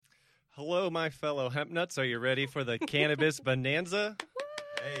Hello, my fellow hemp nuts. Are you ready for the Cannabis Bonanza?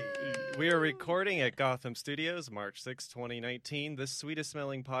 Hey. We are recording at Gotham Studios, March 6, 2019, the sweetest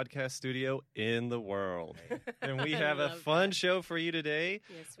smelling podcast studio in the world. And we have a fun show for you today.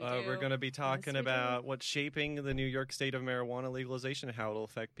 Yes, we do. We're going to be talking about what's shaping the New York state of marijuana legalization and how it'll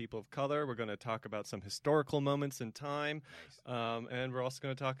affect people of color. We're going to talk about some historical moments in time. And we're also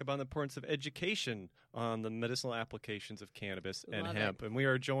going to talk about the importance of education on the medicinal applications of cannabis and hemp. And we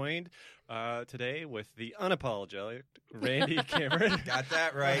are joined today with the unapologetic Randy Cameron. Got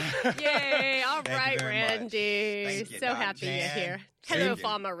that right. Yay! All Thank you right, very Randy. Thank you, So Dr. happy you're Jan. here. Thank Hello, you.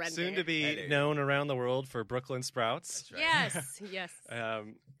 Farmer Randy. Soon to be Hey there. known around the world for Brooklyn Sprouts. That's right. Yes, yes.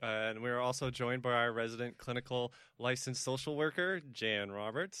 And we're also joined by our resident clinical licensed social worker, Jan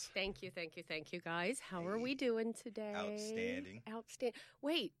Roberts. Thank you, guys. How are we doing today? Outstanding. Outstanding.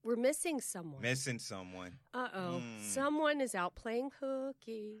 Wait, we're missing someone. Missing someone. Uh-oh. Someone is out playing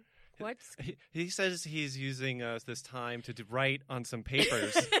hooky. What's... He says he's using this time to write on some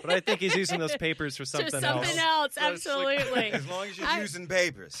papers, but I think he's using those papers for something else. Something else, So it's like- absolutely. As long as you're using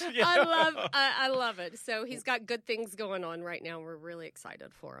papers. I love it. So he's got good things going on right now. We're really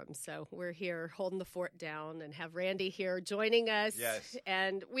excited for him. So we're here holding the fort down and have Randy here joining us. Yes.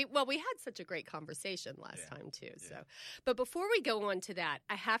 And we had such a great conversation last time too. So, but before we go on to that,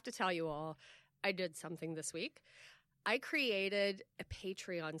 I have to tell you all, I did something this week. I created a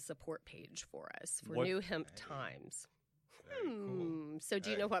Patreon support page for us for What? New Hemp Times. Very cool. So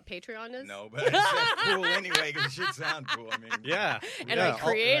do you know what Patreon is? No, but it's cool anyway because it should sound cool. I mean, Yeah. And yeah. I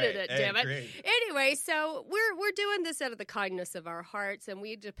created right. it, Hey, damn it. great. Anyway, so we're doing this out of the kindness of our hearts, and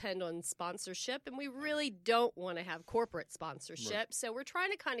we depend on sponsorship, and we really don't want to have corporate sponsorship. Right. So we're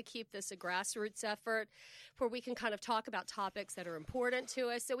trying to kind of keep this a grassroots effort where we can kind of talk about topics that are important to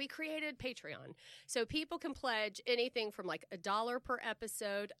us. So we created Patreon. So people can pledge anything from like $1 per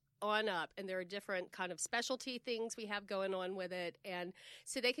episode on up, and there are different kind of specialty things we have going on with it. And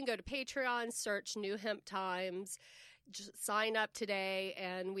so they can go to Patreon, search New Hemp Times, just sign up today,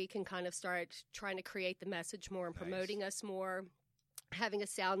 and we can kind of start trying to create the message more and promoting us more. Having a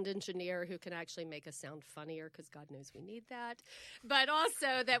sound engineer who can actually make us sound funnier, because God knows we need that. But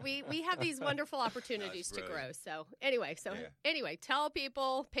also that we have these wonderful opportunities to grow. So anyway, tell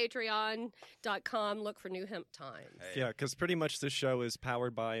people, patreon.com, look for New Hemp Times. Hey. Yeah, because pretty much this show is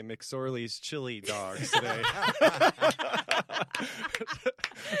powered by McSorley's Chili Dogs today.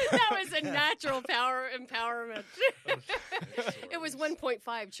 That was a natural power empowerment. It was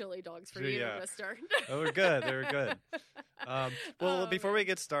 1.5 chili dogs for you, Yeah. mister. They were good. They were good. Before we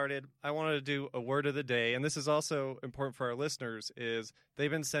get started, I wanted to do a word of the day, and this is also important for our listeners, is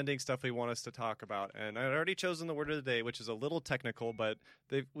they've been sending stuff they want us to talk about, and I'd already chosen the word of the day, which is a little technical, but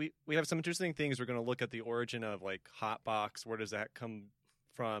we have some interesting things. We're going to look at the origin of, like, hot box. Where does that come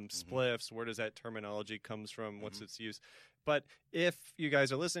from? Spliffs. Where does that terminology comes from? What's its use? But if you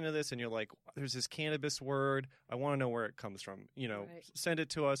guys are listening to this and you're like, there's this cannabis word, I want to know where it comes from. Right. Send it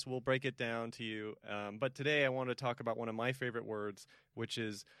to us. We'll break it down to you. But today I want to talk about one of my favorite words, which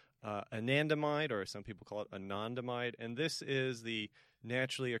is anandamide, or some people call it anandamide. And this is the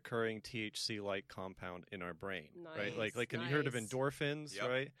naturally occurring THC-like compound in our brain, right? Like, have you heard of Nice. endorphins, Yep.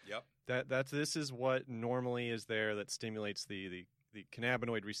 right? Yep. This is what normally is there that stimulates the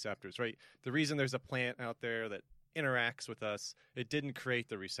cannabinoid receptors, right? The reason there's a plant out there that interacts with us, it didn't create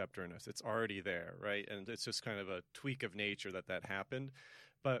the receptor in us. It's already there, right? And it's just kind of a tweak of nature that happened.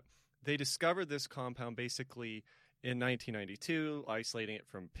 But they discovered this compound basically in 1992, isolating it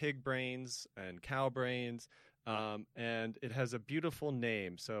from pig brains and cow brains. And it has a beautiful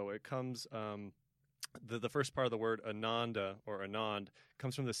name. So it comes... The first part of the word ananda or anand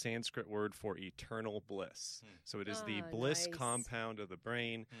comes from the Sanskrit word for eternal bliss. So it is the bliss nice. compound of the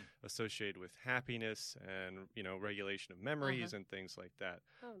brain associated with happiness and, regulation of memories and things like that.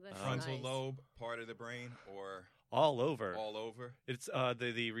 Oh, that's Frontal nice. lobe, part of the brain, or All over. all over. It's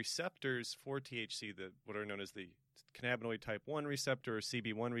the receptors for THC, what are known as the cannabinoid type 1 receptor or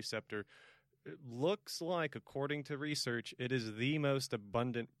CB1 receptor. It looks like, according to research, it is the most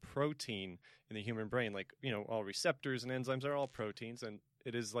abundant protein in the human brain. Like, all receptors and enzymes are all proteins, and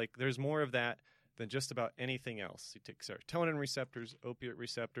it is like there's more of that than just about anything else. You take serotonin receptors, opiate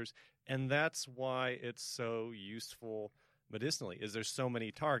receptors, and that's why it's so useful medicinally, is there's so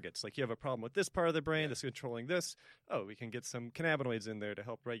many targets. Like, you have a problem with this part of the brain that's controlling this. Oh, we can get some cannabinoids in there to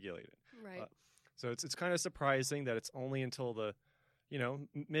help regulate it. Right. So it's kind of surprising that it's only until the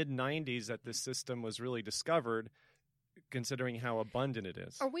mid-90s that this system was really discovered. considering how abundant it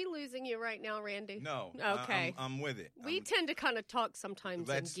is. Are we losing you right now, Randy? No. Okay. I'm with it. We tend to kind of talk sometimes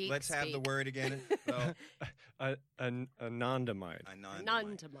in geek Let's have the speak. word again. Anandamide.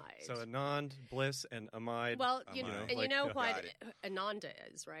 Anandamide. So Anand, bliss, and Amide. Well, Amide. you know, Like, and you know got what it. Ananda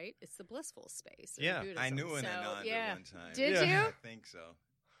is, right? It's the blissful space. in Yeah. Buddhism. I knew an So, Ananda yeah. one time. Did Yeah. you? I think so.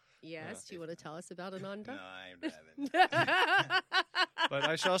 Yes. Do you want to tell us about No, Ananda? I haven't. But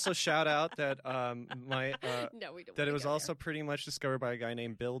I should also shout out that my No, we don't. that wanna it was go also pretty much discovered by a guy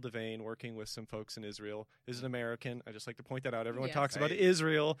named Bill Devane, working with some folks in Israel. Is an American. I just like to point that out. Everyone Yes. talks about Hey.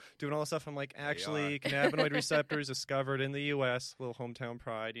 Israel doing all this stuff. I'm like, They actually, are. cannabinoid receptors discovered in the U.S. Little hometown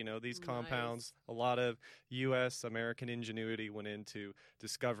pride. You know, these Nice. compounds. A lot of U.S. American ingenuity went into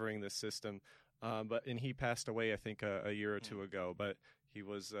discovering this system. And he passed away, I think, a year or two ago. But he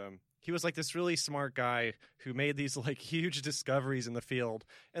was like this really smart guy who made these like huge discoveries in the field,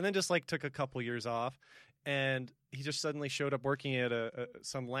 and then just like took a couple years off, and he just suddenly showed up working at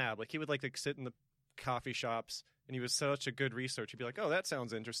some lab. Like he would like sit in the coffee shops, and he was such a good researcher. He'd be like, "Oh, that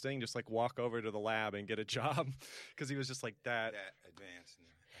sounds interesting." Just like walk over to the lab and get a job because he was just like that. That advanced. and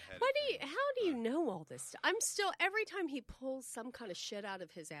ahead How of do you, things. how do you know all this stuff? I'm still, every time he pulls some kind of shit out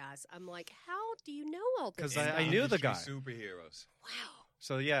of his ass, I'm like, how do you know all this 'Cause stuff? I knew the guy. Industry superheroes. Wow.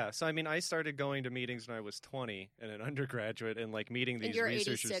 So yeah, so I mean, I started going to meetings when I was 20 and an undergraduate, and like meeting these And you're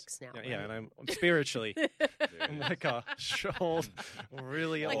researchers. 86 now, Yeah, right? yeah, and I'm spiritually, There I'm it is. like a old,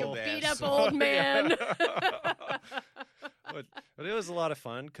 really Like old a ass. beat up So- old man. but it was a lot of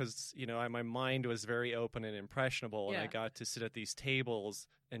fun because my mind was very open and impressionable, and I Yeah. got to sit at these tables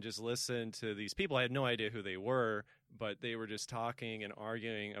and just listen to these people. I had no idea who they were, but they were just talking and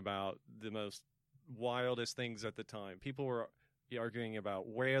arguing about the most wildest things at the time. People were arguing about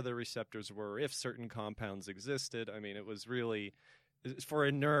where the receptors were, if certain compounds existed. I mean, it was really, for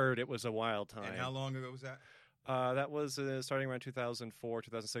a nerd, it was a wild time. And how long ago was that? That was starting around 2004,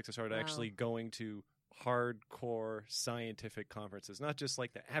 2006. I started Wow. actually going to hardcore scientific conferences, not just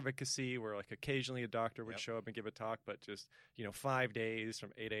like the advocacy where like occasionally a doctor would Yep. show up and give a talk, but just 5 days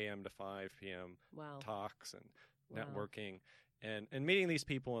from 8 a.m. to 5 p.m. Wow. talks and Wow. networking and meeting these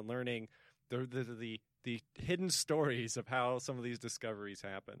people and learning the hidden stories of how some of these discoveries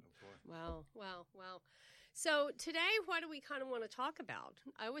happen. Wow, wow, wow. So today, what do we kind of want to talk about?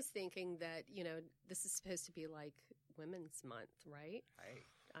 I was thinking that, this is supposed to be like Women's Month, right? Hey,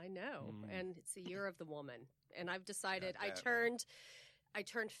 I know. Mm. And it's the year of the woman. And I've decided Not I that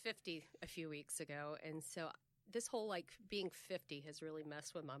turned 50 a few weeks ago, and so this whole like being 50 has really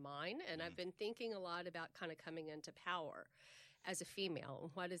messed with my mind, and I've been thinking a lot about kind of coming into power as a female.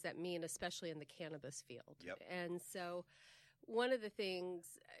 What does that mean, especially in the cannabis field? Yep. And so one of the things,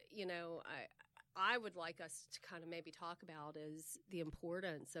 I would like us to kind of maybe talk about is the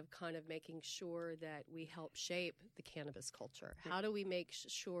importance of kind of making sure that we help shape the cannabis culture. How do we make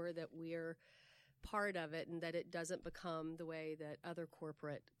sure that we're part of it and that it doesn't become the way that other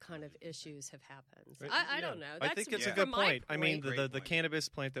corporate kind of issues have happened? Right. I Yeah. don't know. I That's think it's a Yeah. good from my point. I mean, Great the point. cannabis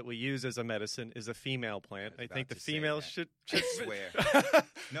plant that we use as a medicine is a female plant. I I was think about the to say females that. should I swear.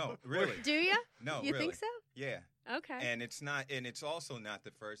 No, really. Do you? No, You really. think so? Yeah. Okay. And it's also not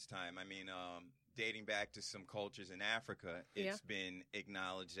the first time. I mean, dating back to some cultures in Africa, Yeah. it's been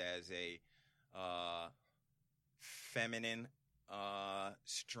acknowledged as a feminine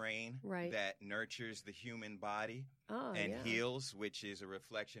strain Right. that nurtures the human body Oh, and yeah. heals, which is a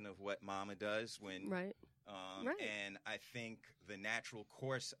reflection of what mama does when Right. Right. And I think the natural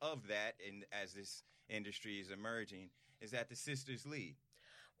course of that, and as this industry is emerging, is that the sisters lead.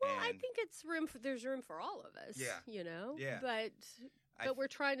 Well, I And think there's room for all of us. Yeah. Yeah. Yeah. But we're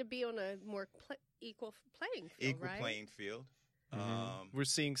trying to be on a more equal playing field, equal right? playing field. We're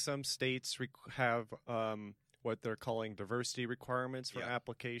seeing some states have what they're calling diversity requirements for Yeah.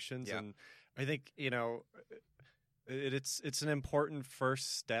 applications, Yeah. and I think it's an important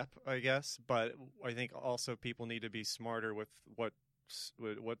first step, I guess. But I think also people need to be smarter with what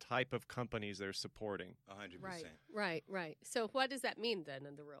type of companies they're supporting. 100%. Right. So what does that mean then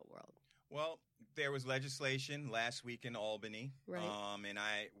in the real world? Well, there was legislation last week in Albany, Right. And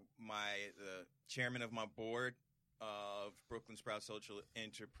the chairman of my board of Brooklyn Sprout Social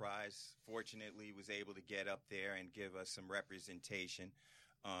Enterprise, fortunately, was able to get up there and give us some representation,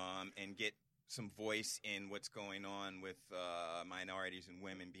 and get some voice in what's going on with minorities and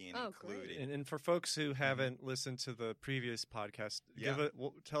women being Oh, great. included. And for folks who haven't listened to the previous podcast, Yeah.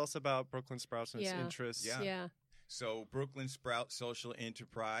 tell us about Brooklyn Sprouts and its Yeah. interests. Yeah. So Brooklyn Sprout Social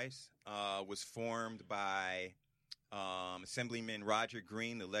Enterprise was formed by Assemblyman Roger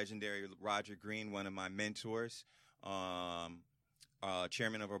Green, the legendary Roger Green, one of my mentors,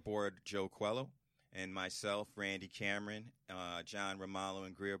 chairman of our board, Joe Quello, and myself, Randy Cameron, John Romalo,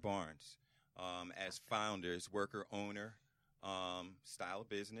 and Greer Barnes, as founders, worker-owner style of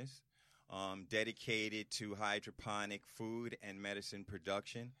business, dedicated to hydroponic food and medicine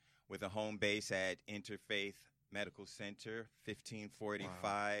production with a home base at Interfaith Medical Center,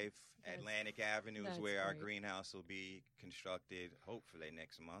 1545 Atlantic Avenue is where our greenhouse will be constructed, hopefully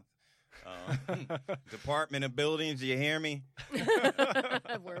next month. Department of Buildings, do you hear me?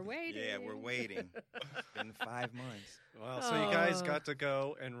 We're waiting. Yeah, we're waiting. It's been 5 months. Wow, so you guys got to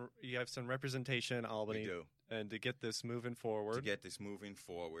go, and you have some representation in Albany. We do. And to get this moving forward.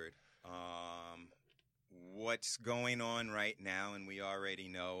 What's going on right now, and we already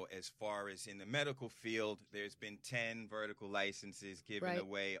know, as far as in the medical field, there's been 10 vertical licenses given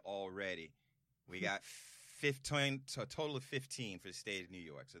away already. We got 15, so a total of 15 for the state of New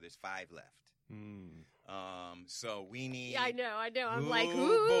York, so there's 5 left. So we need... Yeah, I know. I'm like,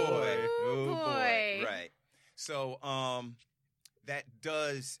 ooh, boy. Right. So that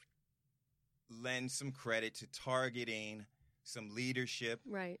does lend some credit to targeting some leadership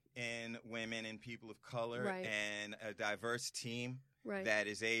in women and people of color and a diverse team that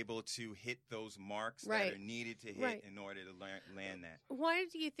is able to hit those marks that are needed to hit in order to land that. Why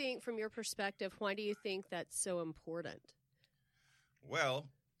do you think, from your perspective, why do you think that's so important? Well,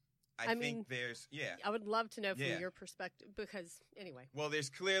 I think there's, I would love to know from your perspective because, anyway. Well,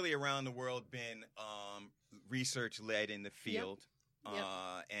 there's clearly around the world been research-led in the field,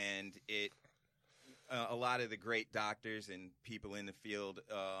 and it a lot of the great doctors and people in the field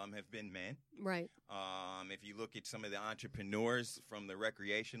have been men. Right. If you look at some of the entrepreneurs from the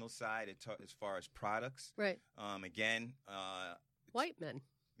recreational side, as far as products, again, white men.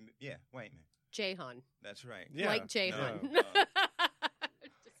 Yeah, white men. Jahan. That's right. Yeah. Like Jahan. No,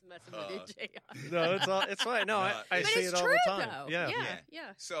 Just messing with you, Jahan. No, it's fine. No, I see it all the time. Though.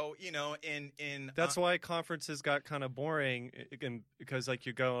 Yeah. So, in that's why conferences got kind of boring, because like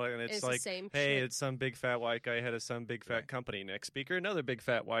you go and it's like, hey, it's some big fat white guy head of some big fat company. Next speaker, another big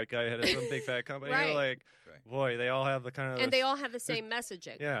fat white guy head of some big fat company. You're like, boy, they all have the kind of, and they all have the same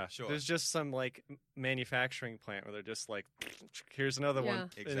messaging. Yeah, sure. There's just some like manufacturing plant where they're just like, here's another one.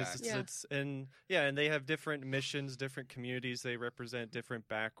 Exactly. And they have different missions, different communities they represent, different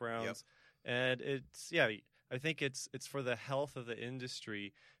backgrounds, and I think it's for the health of the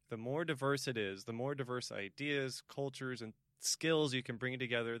industry. The more diverse it is, the more diverse ideas, cultures, and skills you can bring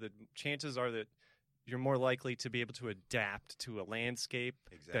together, the chances are that you're more likely to be able to adapt to a landscape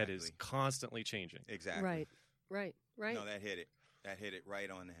that is constantly changing. Exactly. Right. No, that hit it. That hit it right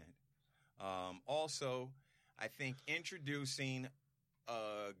on the head. Also, I think introducing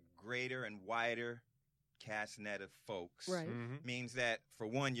a greater and wider cast net of folks means that, for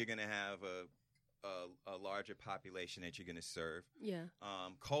one, you're going to have a larger population that you're going to serve. Yeah.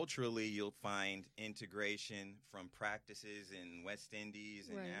 Culturally, you'll find integration from practices in West Indies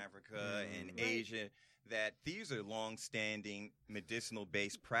and Africa and Asia, that these are long-standing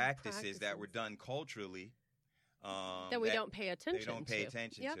medicinal-based practices that were done culturally. That we don't pay attention to. They don't pay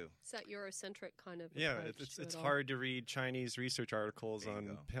attention to. It's that Eurocentric kind of it's hard to read Chinese research articles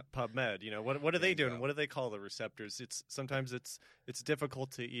on PubMed. You know, what are they doing? What do they call the receptors? Sometimes it's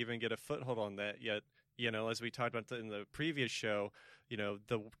difficult to even get a foothold on that yet. You know, as we talked about in the previous show, you know,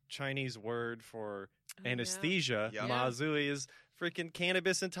 the Chinese word for anesthesia, ma zui, is freaking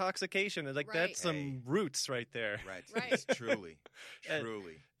cannabis intoxication. And like that's some roots right there. Right. Truly.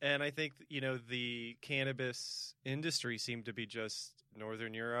 And I think, you know, the cannabis industry seemed to be just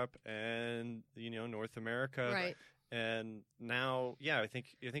Northern Europe and, you know, North America. Right. And now, I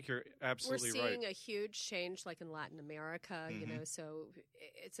think you're absolutely right. We're seeing a huge change, like in Latin America, you know, so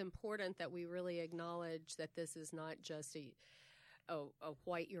it's important that we really acknowledge that this is not just a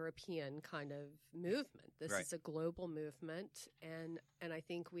white European kind of movement. This is a global movement, and I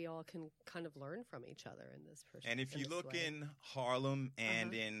think we all can kind of learn from each other in this perspective. And if you look in Harlem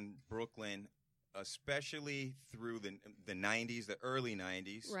and in Brooklyn, especially through the 90s, the early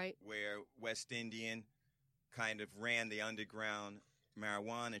 90s, where West Indian kind of ran the underground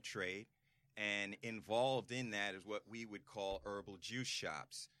marijuana trade, and involved in that is what we would call herbal juice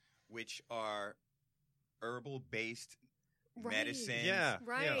shops, which are herbal-based medicine.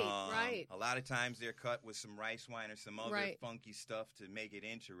 Right. A lot of times they're cut with some rice wine or some other funky stuff to make it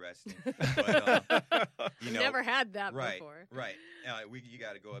interesting. But, you know, never had that before. Right. You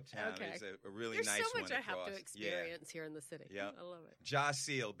got to go uptown. Okay. It's a really There's nice one. There's so much I have to experience here in the city. Yeah. I love it. Ja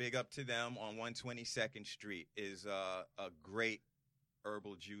Seal, big up to them on 122nd Street, is a great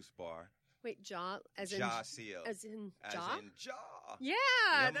herbal juice bar. Wait, Ja? As Ja Seal. As in Ja? As in Ja. Yeah,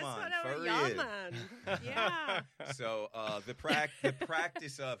 Yeah, that's man, what I for was. Yeah, real. man. Yeah. So the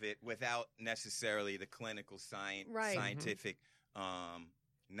practice of it, without necessarily the clinical Right. scientific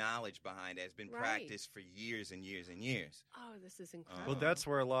knowledge behind it, has been Right. practiced for years and years and years. Oh, this is incredible. Well, that's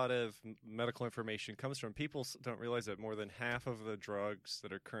where a lot of medical information comes from. People don't realize that more than half of the drugs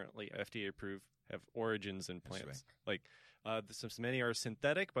that are currently FDA approved have origins in That's plants. Like, many are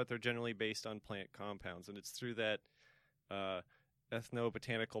synthetic, but they're generally based on plant compounds, and it's through that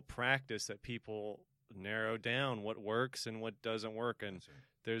ethnobotanical practice that people narrow down what works and what doesn't work. And That's right.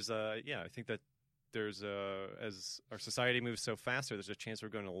 there's I think that there's as our society moves so faster, there's a chance we're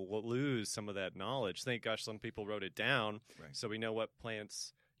going to lose some of that knowledge. Thank gosh some people wrote it down, Right. so we know what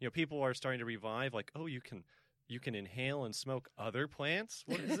plants. People are starting to revive, like, oh, you can inhale and smoke other plants.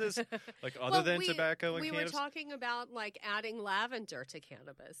 What is this? Like, other Well, than tobacco and we cannabis? were talking about like adding lavender to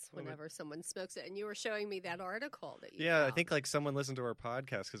cannabis whenever someone smokes it, and you were showing me that article that you Yeah, I found. think like someone listened to our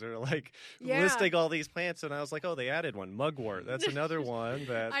podcast because they're like Yeah. listing all these plants, and I was like, oh, they added one, mugwort. That's another one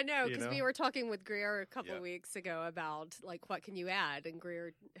that I know, you because know. we were talking with Greer a couple Yeah. weeks ago about like what can you add, and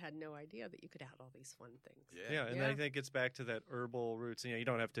Greer had no idea that you could add all these fun things. Yeah, and Yeah. I think it's back to that herbal roots. You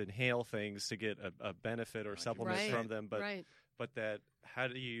don't have to inhale things to get a benefit or supplement 100%. from them, Right. but that how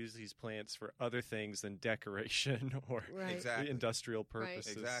do you use these plants for other things than decoration or Right. Exactly. industrial Right.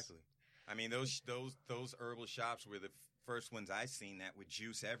 purposes? Exactly. I mean, those herbal shops were the first ones I seen that would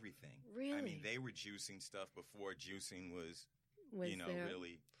juice everything. I Really? mean, they were juicing stuff before juicing was Was there.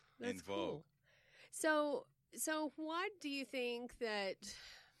 really That's in vogue. Cool. So what do you think that,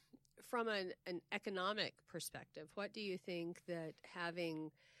 from an economic perspective, what do you think that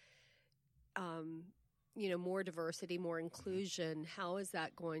having, more diversity, more inclusion, how is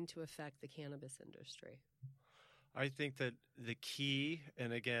that going to affect the cannabis industry? I think that the key,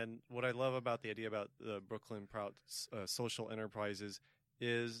 and again, what I love about the idea about the Brooklyn Prout social enterprises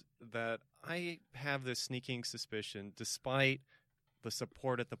is that I have this sneaking suspicion, despite the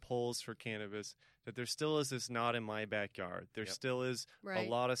support at the polls for cannabis, that there still is this not in my backyard. There Yep. still is Right. a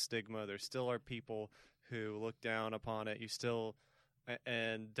lot of stigma. There still are people who look down upon it. You still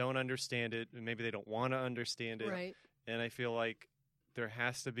and don't understand it, and maybe they don't want to understand it. Right. And I feel like there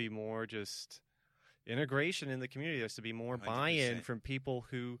has to be more just integration in the community. There has to be more buy-in 100%. from people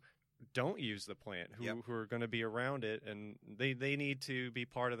who don't use the plant, who, Yep. who are going to be around it, and they need to be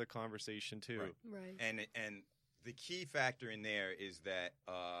part of the conversation too. Right. Right. And the key factor in there is that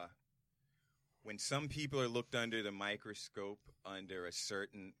when some people are looked under the microscope under a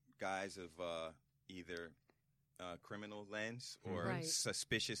certain guise of either criminal lens or Right.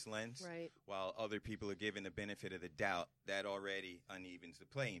 suspicious lens, Right. while other people are given the benefit of the doubt, that already unevens the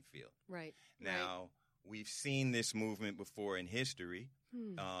playing field. Right. Now, we've seen this movement before in history.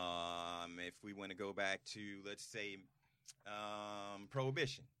 Hmm. If we want to go back to, let's say,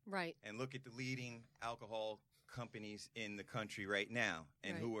 Prohibition, Right. and look at the leading alcohol companies in the country right now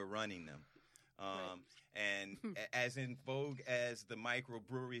and Right. who are running them. Right. And as in vogue as the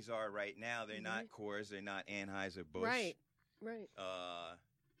microbreweries are right now, they're not Coors, they're not Anheuser-Busch. Right. Right.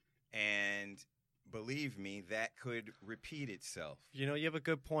 And believe me, that could repeat itself. You have a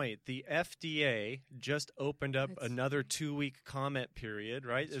good point. The FDA just opened up That's- another 2-week comment period,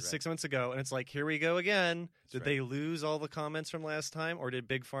 right? That's It's right. 6 months ago, and it's like, here we go again. That's Did right. they lose all the comments from last time, or did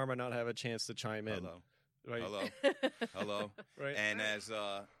Big Pharma not have a chance to chime in? Hello. Right. Hello. Hello. Right. And as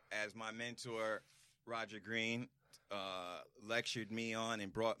my mentor Roger Green lectured me on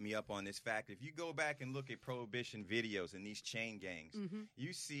and brought me up on this fact, if you go back and look at Prohibition videos and these chain gangs, Mm-hmm.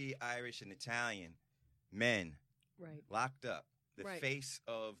 you see Irish and Italian men Right. locked up, the Right. face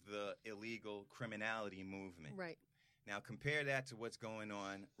of the illegal criminality movement. Right. Now compare that to what's going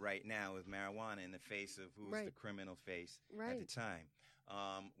on right now with marijuana in the face of who's the Right. criminal face at the Right.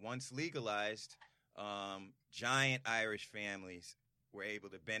 time. Once legalized, giant Irish families were able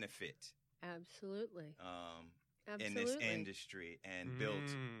to benefit Absolutely. in Absolutely. this industry and built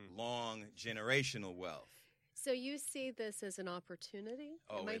Mm. long generational wealth. So you see this as an opportunity?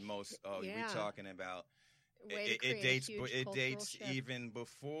 Oh, Am I- and yeah. we're talking about Way to it create a dates huge it cultural dates shift. even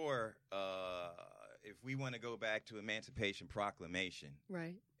before if we want to go back to Emancipation Proclamation,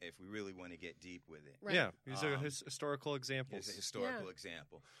 Right. if we really want to get deep with it. Right. Yeah, these are Um, historical examples. Is a historical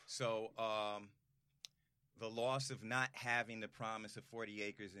example. So the loss of not having the promise of 40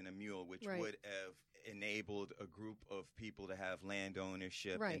 acres and a mule, which Right. would have enabled a group of people to have land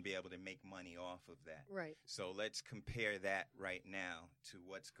ownership Right. and be able to make money off of that. Right. So let's compare that right now to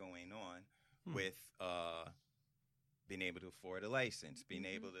what's going on with being able to afford a license, being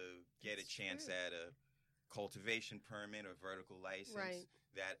Mhm. able to get That's a chance true. at a cultivation permit or vertical license Right.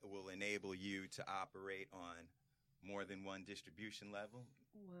 that will enable you to operate on more than one distribution level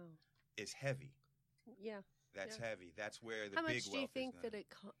Wow. is heavy. Yeah. That's Yeah. heavy. That's where the How big much do you wealth think is that gonna-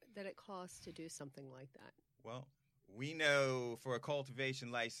 it costs to do something like that? Well, we know for a cultivation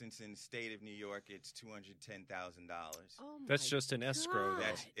license in the state of New York, it's $210,000. Oh my That's just an escrow, though.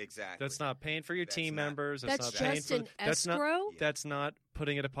 That's exactly. That's not paying for your That's team not- members. That's not paying just for an that's not escrow? Yeah. that's not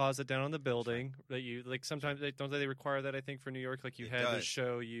putting a deposit down on the building that you like. Sometimes they require that. I think for New York, like you It had to does.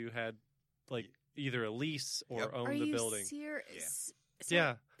 show you had like either a lease or Yep. own Are the you building. serious? So,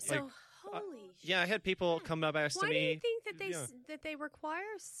 Yeah, So like, holy. Yeah, I had people shit. come up ask Why me. do you think that they yeah. that they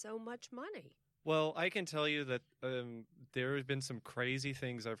require so much money? Well, I can tell you that there have been some crazy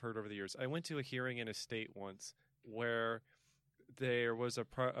things I've heard over the years. I went to a hearing in a state once where there was a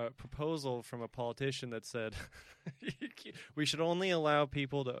proposal from a politician that said we should only allow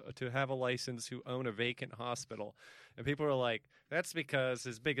people to have a license who own a vacant hospital. And people were like, that's because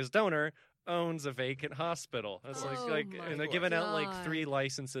his biggest donor owns a vacant hospital. That's Oh like my and they're giving out like God. 3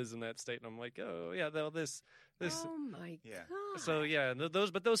 licenses in that state. And I'm like, oh, yeah, this. Oh my Yeah. god. So yeah,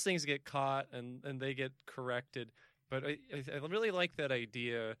 those things get caught and they get corrected. But I really like that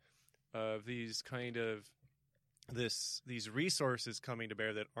idea of these kind of these resources coming to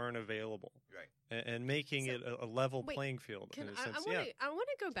bear that aren't available, Right. and making So- it a level wait, playing field in a I sense. want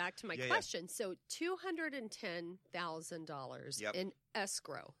to go back to my Yeah, yeah. question. So $210,000 Yep. in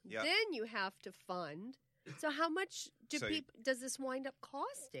escrow. Yep. Then you have to fund. So how much So you- does this wind up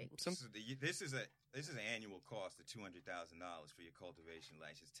costing? This is an annual cost of $200,000 for your cultivation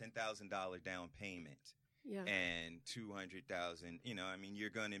license. $10,000 down payment Yeah. and $200,000. I mean, you're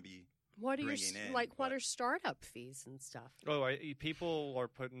going to be What are your bringing in what what- are startup fees and stuff? People are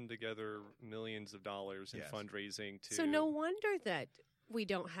putting together millions of dollars in Yes. fundraising to. So no wonder that we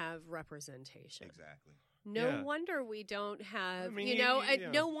don't have representation. exactly. No Yeah. wonder we don't have, I mean, and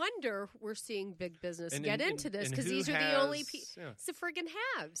yeah. no wonder we're seeing big business And- get and- into this and because who these are the only has- people. yeah. It's the friggin'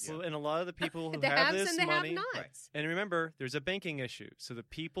 haves. Well, and a lot of the people who the have haves this and the money. have-nots. And remember, there's a banking issue. So the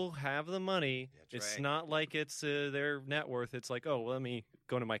people have the money. That's It's right. not like it's their net worth. It's like, oh, well, let me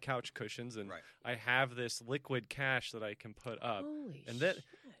go to my couch cushions and Right. I have this liquid cash that I can put up. Holy and that-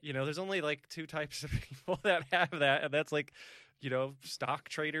 shit. There's only like 2 types of people that have that. And that's like, stock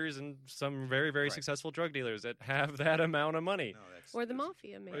traders and some very, very Right. successful drug dealers that have that amount of money. No, that's Or the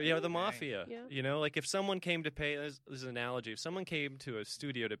mafia, maybe. Yeah, the Okay. mafia. Yeah. Like if someone came to pay, this is an analogy. If someone came to a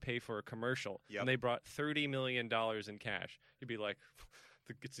studio to pay for a commercial Yep. and they brought $30 million in cash, you'd be like,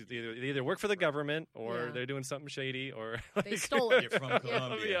 they either work for the government or Yeah. they're doing something shady or They stole it. You're from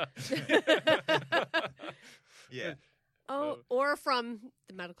Colombia. Yeah. Or from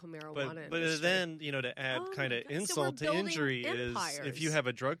the medical marijuana But industry. then, to add Oh kind my of God. So we're insult to building injury is if empires. you have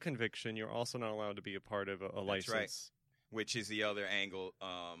a drug conviction, you're also not allowed to be a part of a That's right. license. Which is the other angle.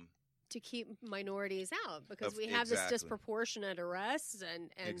 to keep minorities out because Of- we have this exactly. disproportionate arrests and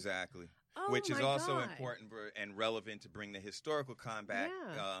Exactly. oh Which is my also God. important and relevant to bring the historical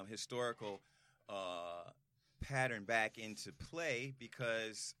Yeah. historical pattern back into play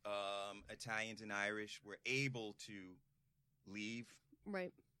because Italians and Irish were able to leave,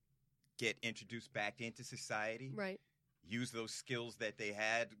 Right, get introduced back into society, right. use those skills that they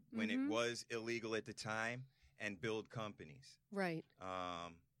had when Mhm. it was illegal at the time, and build companies. Right.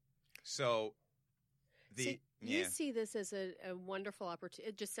 So You see this as a wonderful opportunity.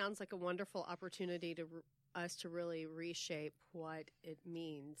 It just sounds like a wonderful opportunity to us to really reshape what it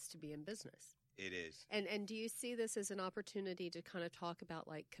means to be in business. it is. And do you see this as an opportunity to kind of talk about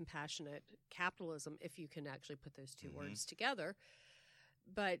like compassionate capitalism, if you can actually put those 2 Mhm. words together?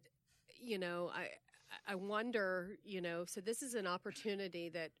 But I wonder, so this is an opportunity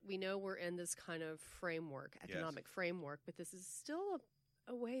that we know we're in this kind of framework, economic framework, but this is still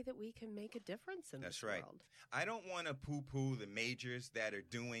a way that we can make a difference in That's this right. world. I don't want to poo-poo the majors that are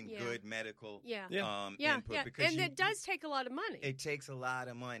doing Yeah. good medical Yeah. input because And it does take a lot of money. It takes a lot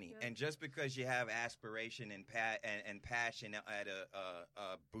of money, Yeah. and just because you have aspiration and passion at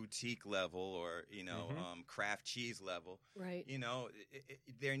a boutique level or craft cheese level, right.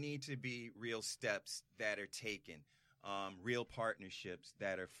 there need to be real steps that are taken, real partnerships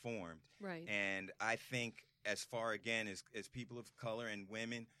that are formed, Right. and I think as far again as people of color and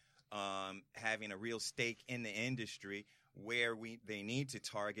women having a real stake in the industry. Where they need to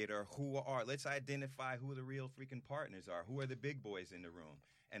target or let's identify who the real freaking partners are. Who are the big boys in the room?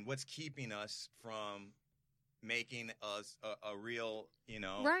 And what's keeping us from making us a real,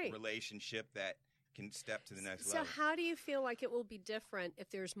 Right. relationship that can step to the next So level. how do you feel like it will be different if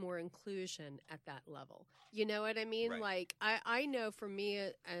there's more inclusion at that level? You know what I mean? Right. Like, I know for me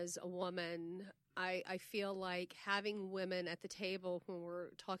as a woman, I feel like having women at the table when we're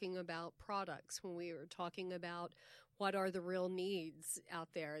talking about products, when we are talking about what are the real needs out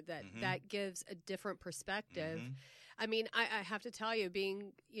there, that gives a different perspective. I mean, I have to tell you,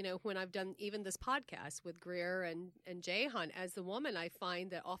 being, when I've done even this podcast with Greer and Jahan, as the woman, I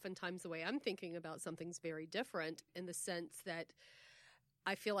find that oftentimes the way I'm thinking about something's very different in the sense that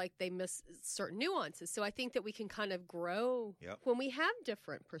I feel like they miss certain nuances. So I think that we can kind of grow when we have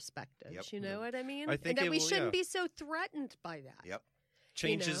different perspectives. You know what I mean? I think and that we will, shouldn't be so threatened by that. Yep.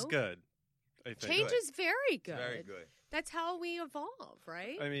 Change is good. I think. Change is very good. Very good. That's how we evolve,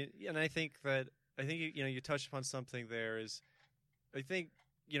 right? I mean, and I think you touched upon something there is, I think,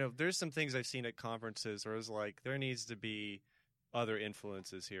 there's some things I've seen at conferences where it's like there needs to be other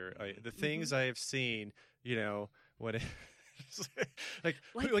influences here. The things I have seen, when it, like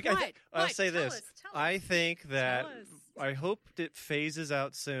what? I'll say Tell this. us. I think that Tell us. I hope it phases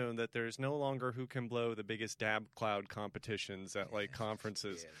out soon that there's no longer who can blow the biggest dab cloud competitions at like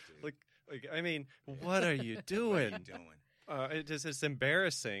conferences. Yeah, dude. Like I mean, what are you doing? What are you doing? It's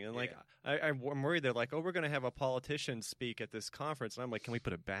embarrassing, and like I'm worried they're like, oh, we're going to have a politician speak at this conference, and I'm like, can we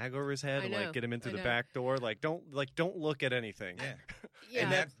put a bag over his head and like get him in through the back door? Like don't look at anything. Yeah,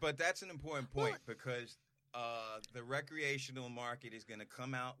 and that's an important point because the recreational market is going to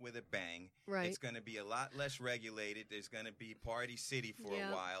come out with a bang. Right. It's going to be a lot less regulated. There's going to be Party City for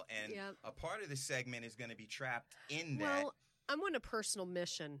a while, and a part of the segment is going to be trapped in that. Well, I'm on a personal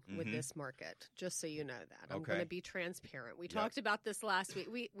mission with this market, just so you know that. I'm going to be transparent. We talked about this last week.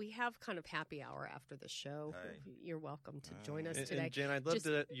 We have kind of happy hour after the show. You're welcome to join us today. And Jen, I'd love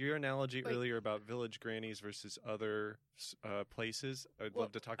your analogy earlier about Village Grannies versus other places. I'd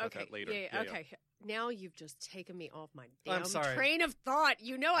love to talk about that later. Yeah, okay. Now you've just taken me off my damn I'm sorry. train of thought.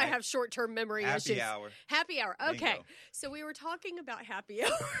 You know I have short-term memory issues. Happy hour. Okay. Bingo. So we were talking about happy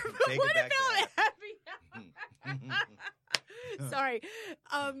hour. Take What it back about to happy hour? Sorry.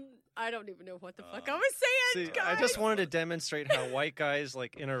 I don't even know what the fuck I was saying. See, guys. I just wanted to demonstrate how white guys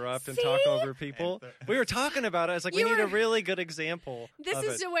like interrupt and talk over people. We were talking about it. I was like, we need a really good example. This of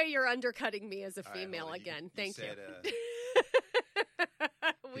is it. the way you're undercutting me as a All right, female hold on. again. You Thank said, you.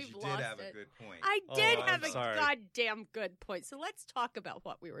 We've you lost did have it. a good point. I did I'm have a sorry. goddamn good point. So let's talk about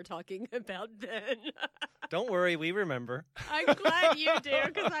what we were talking about then. Don't worry, we remember. I'm glad you do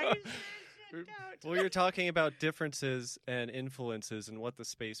because I don't. Well, you're talking about differences and influences and what the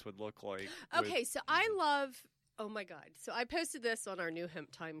space would look like. Okay, so I love. Oh my God! So I posted this on our New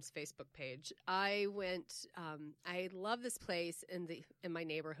Hemp Times Facebook page. I went. I love this place in my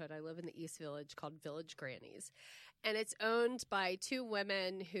neighborhood. I live in the East Village called Village Grannies, and it's owned by two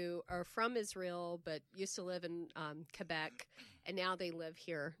women who are from Israel but used to live in Quebec, and now they live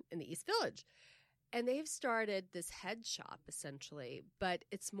here in the East Village. And they've started this head shop essentially, but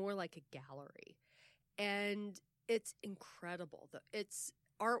it's more like a gallery, and it's incredible. It's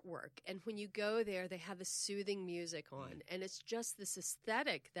artwork, and when you go there they have the soothing music on, and it's just this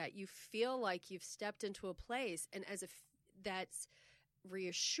aesthetic that you feel like you've stepped into a place, and that's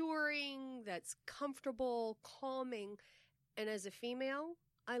reassuring, that's comfortable, calming. And as a female,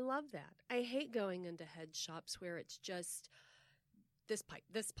 I love that. I hate going into head shops where it's just this pipe.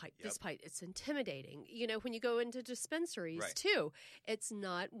 It's intimidating. When you go into dispensaries too, it's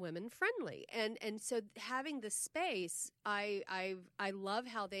not women friendly. And so having this space, I love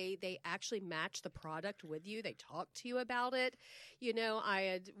how they actually match the product with you. They talk to you about it. I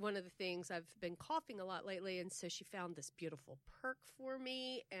had one of the things, I've been coughing a lot lately, and so she found this beautiful perk for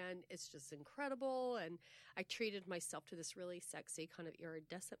me, and it's just incredible. And I treated myself to this really sexy kind of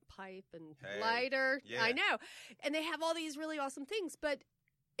iridescent pipe and lighter. Yeah. I know. And they have all these really awesome things, but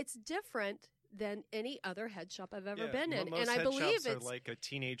it's different than any other head shop I've ever been in. Most And I head believe shops it's are like a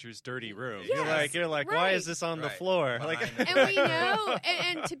teenager's dirty room. Yes, you're like, why is this on the floor? Like, and we know,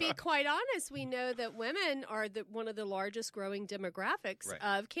 and to be quite honest, we know that women are one of the largest growing demographics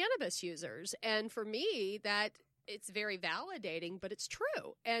of cannabis users. And for me, that it's very validating, but it's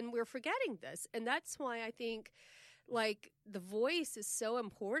true. And we're forgetting this. And that's why I think like the voice is so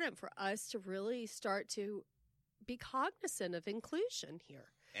important for us to really start to be cognizant of inclusion here.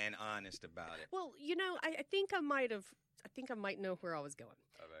 And honest about it. Well, I think I might know where I was going.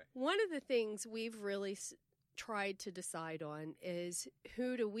 Okay. One of the things we've really tried to decide on is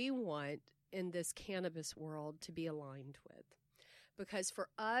who do we want in this cannabis world to be aligned with? Because for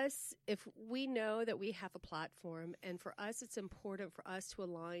us, if we know that we have a platform, and for us, it's important for us to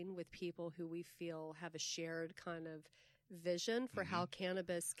align with people who we feel have a shared kind of vision for how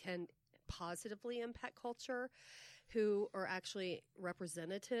cannabis can positively impact culture, who are actually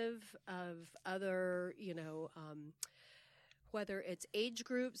representative of other, whether it's age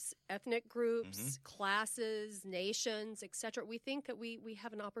groups, ethnic groups, classes, nations, etc. We think that we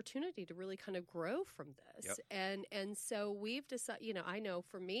have an opportunity to really kind of grow from this. And so we've decided, I know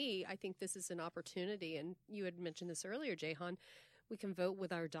for me, I think this is an opportunity. And you had mentioned this earlier, Jahan. We can vote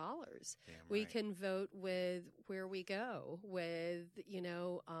with our dollars. Damn right. We can vote with where we go, with,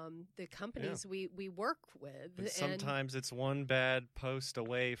 the companies we work with. But sometimes it's one bad post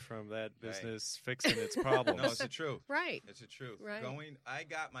away from that business fixing its problems. No, it's the truth. Right. It's the truth. Right. I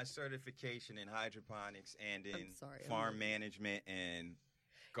got my certification in hydroponics and in sorry, farm management and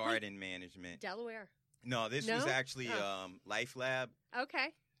garden management. Delaware. No, this No? was actually Life Lab. Okay.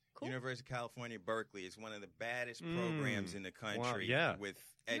 Cool. University of California, Berkeley is one of the baddest programs in the country with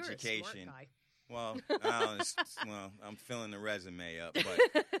You're education. a smart guy. Well, I'm filling the resume up.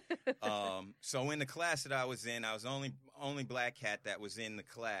 But so in the class that I was in, I was the only black cat that was in the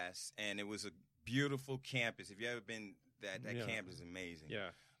class, and it was a beautiful campus. If you ever been, that campus is amazing. Yeah.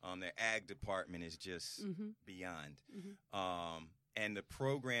 Their ag department is just beyond. And the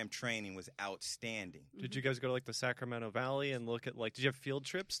program training was outstanding. Did you guys go to like the Sacramento Valley and look at did you have field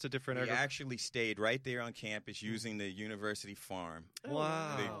trips to different We actually stayed right there on campus using the university farm.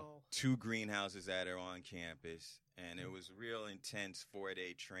 Wow. The 2 greenhouses that are on campus, and it was real intense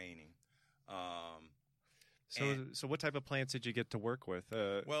 4-day training. So what type of plants did you get to work with?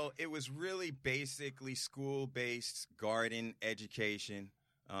 Well, it was really basically school-based garden education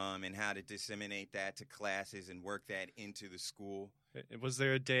and how to disseminate that to classes and work that into the school. Was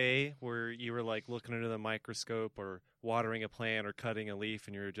there a day where you were like looking under the microscope or watering a plant or cutting a leaf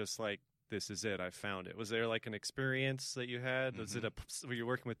and you were just like, this is it, I found it? Was there like an experience that you had? Was it were you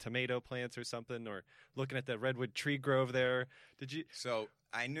working with tomato plants or something, or looking at that redwood tree grove there? Did you? So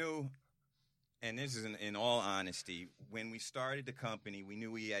I knew, and this is in all honesty, when we started the company, we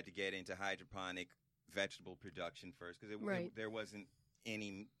knew we had to get into hydroponic vegetable production first because there wasn't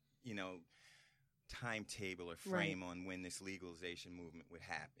any, timetable or frame on when this legalization movement would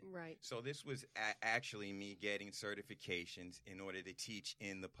happen. Right. So this was actually me getting certifications in order to teach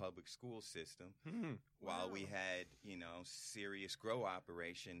in the public school system while we had, serious grow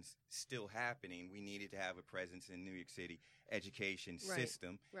operations still happening. We needed to have a presence in New York City education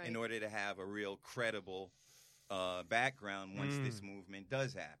system in order to have a real credible background once this movement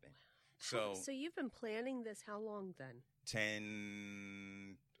does happen. So you've been planning this how long then?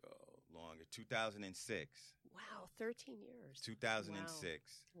 2006. Wow, 13 years.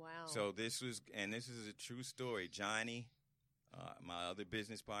 2006. Wow. So this is a true story. Johnny, my other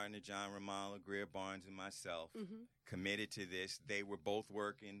business partner, John Ramallah, Greer Barnes, and myself committed to this. They were both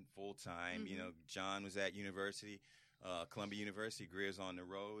working full time. John was at Columbia University. Greer's on the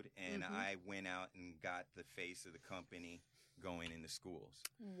road, and I went out and got the face of the company going in the schools.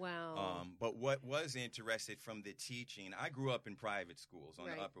 Wow. But what was interested from the teaching, I grew up in private schools on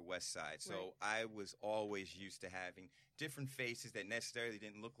the Upper West Side, so I was always used to having different faces that necessarily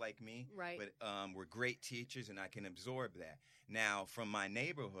didn't look like me, but were great teachers, and I can absorb that. Now, from my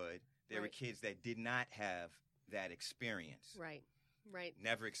neighborhood, there were kids that did not have that experience. Right.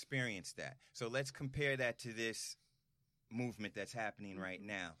 Never experienced that. So let's compare that to this movement that's happening right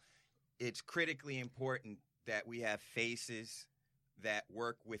now. It's critically important that we have faces that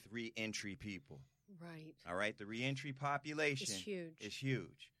work with reentry people. Right. All right? The reentry population is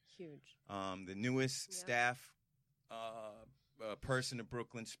huge. The newest staff person of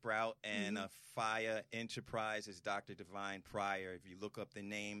Brooklyn Sprout and FIRE Enterprise is Dr. Divine Pryor. If you look up the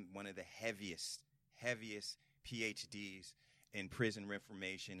name, one of the heaviest PhDs in prison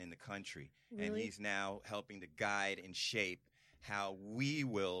reformation in the country. Really? And he's now helping to guide and shape how we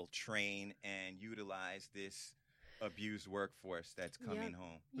will train and utilize this abused workforce that's coming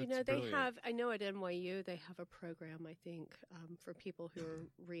home. I know at NYU they have a program, I think, for people who are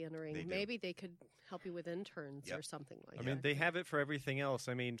reentering. Maybe they could help you with interns or something like that. I mean, they have it for everything else.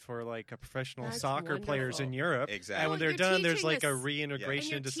 I mean, for like a professional That's soccer players in Europe. Exactly. And when they're done, there's like a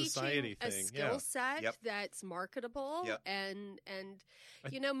reintegration and to society a thing. skill set that's marketable. And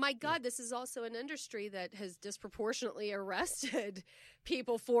my God, this is also an industry that has disproportionately arrested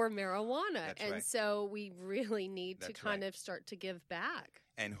people for marijuana. So we really need to kind of start to give back.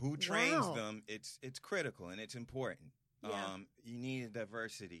 And who trains them, it's critical and it's important. Yeah. You need a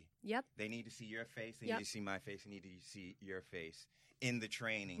diversity. Yep. They need to see your face. They need to see my face. They need to see your face in the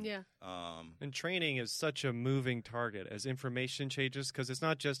training. Yeah. And training is such a moving target as information changes, because it's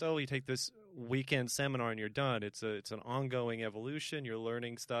not just, you take this weekend seminar and you're done. It's an ongoing evolution. You're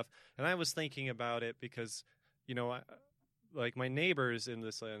learning stuff. And I was thinking about it because, like my neighbors in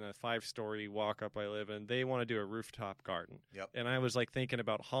this in a 5-story walk up I live in, they want to do a rooftop garden. Yep. And I was like thinking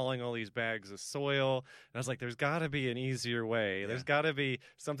about hauling all these bags of soil. And I was like, there's got to be an easier way. Yeah. There's got to be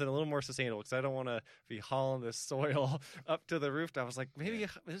something a little more sustainable because I don't want to be hauling this soil up to the rooftop. I was like, maybe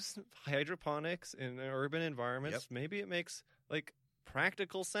this hydroponics in urban environments, maybe it makes like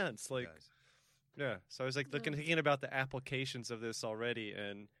practical sense. Like, yeah. So I was like thinking about the applications of this already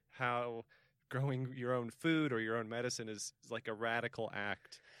and how growing your own food or your own medicine is like a radical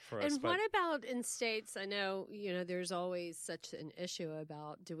act for us. And what about in states? I know, there's always such an issue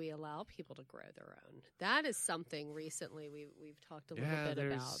about, do we allow people to grow their own? That is something recently we've talked a little bit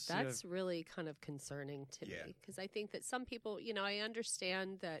about. That's really kind of concerning to me because I think that some people, I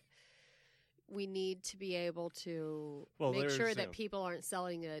understand that we need to be able to make sure that people aren't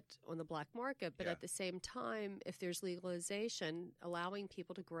selling it on the black market. But at the same time, if there's legalization, allowing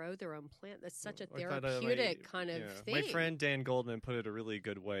people to grow their own plant, that's such a therapeutic kind of thing. My friend Dan Goldman put it a really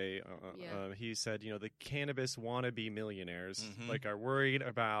good way. He said, the cannabis wannabe millionaires are worried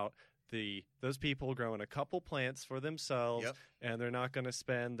about those people growing a couple plants for themselves, and they're not going to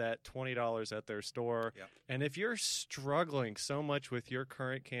spend that $20 at their store. Yep. And if you're struggling so much with your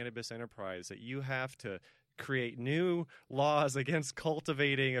current cannabis enterprise that you have to create new laws against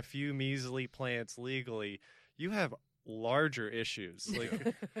cultivating a few measly plants legally, you have larger issues. Like,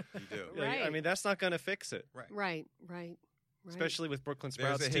 you do. Right. I mean, that's not going to fix it. Right. Especially with Brooklyn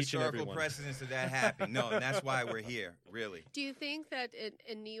Sprouts There's a teaching everyone. historical precedence of that happening. No, and that's why we're here, really. Do you think that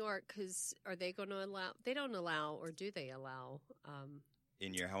in New York, because are they going to allow, they don't allow, or do they allow?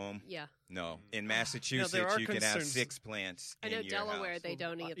 In your home? Yeah. No. In Massachusetts, you can have 6 plants in your house. I know Delaware, they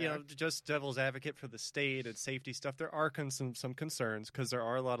don't either. Just devil's advocate for the state and safety stuff, there are some concerns because there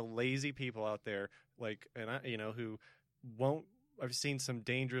are a lot of lazy people out there, who won't. I've seen some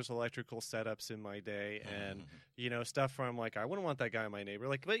dangerous electrical setups in my day, and stuff where I'm like, I wouldn't want that guy in my neighbor.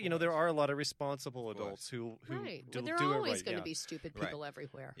 Like, but there are a lot of responsible adults who right. do, there do are it always right. going to be stupid people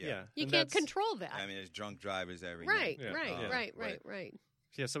everywhere. Yeah, you and can't control that. I mean, there's drunk drivers everywhere. Right.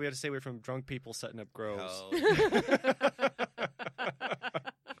 Yeah, so we had to stay away from drunk people setting up groves.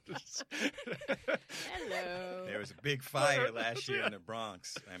 Hello. There was a big fire last year in the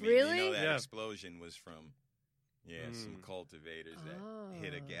Bronx. I mean, really? That explosion was from some cultivators that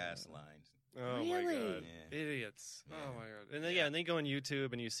hit a gas line. Oh really? My God, idiots! Yeah. Oh my God! And then then you go on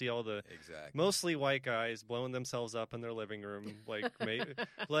YouTube and you see all the exactly mostly white guys blowing themselves up in their living room.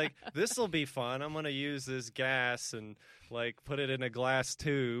 Like this will be fun. I'm gonna use this gas and put it in a glass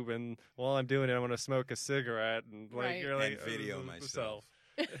tube, and while I'm doing it, I'm gonna smoke a cigarette and you're like and video myself.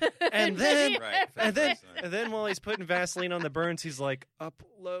 and then while he's putting Vaseline on the burns, he's like,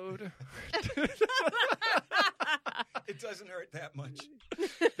 upload. It doesn't hurt that much.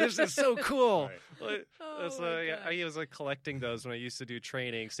 This is so cool. Right. I was collecting those when I used to do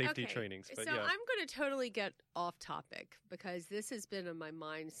safety trainings. But so I'm going to totally get off topic because this has been on my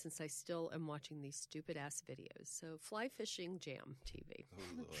mind since I still am watching these stupid ass videos. So Fly Fishing Jam TV. Oh,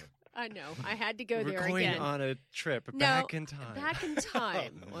 Lord. I know. I had to go there We're going again. on a trip back in time. Back in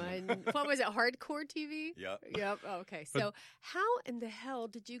time. What was it? Hardcore TV? Yep. Oh, okay. So how in the hell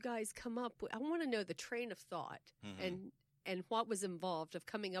did you guys come up with? I want to know the train of thought and what was involved of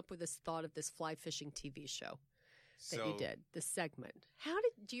coming up with this thought of this fly fishing TV show that you did, this segment.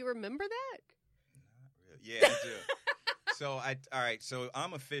 Do you remember that? Not really. Yeah, I do. So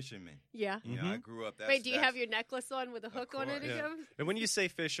I'm a fisherman. Yeah. I grew up. Wait, do you have your necklace on with a hook on it? Yeah. And when you say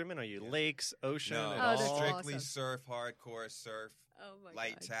fisherman, are you lakes, ocean? No, strictly awesome. Surf, hardcore surf,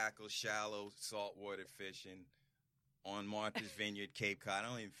 light God. tackle, shallow, saltwater fishing on Martha's Vineyard, Cape Cod. I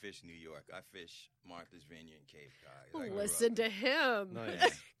don't even fish New York. I fish Martha's Vineyard and Cape Cod. Listen to him.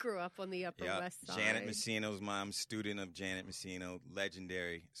 Nice. Grew up on the Upper West Side. Janet Messino's mom, student of Janet Messino,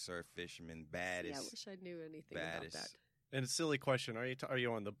 legendary surf fisherman, baddest. Yeah, I wish I knew anything about that. And a silly question: Are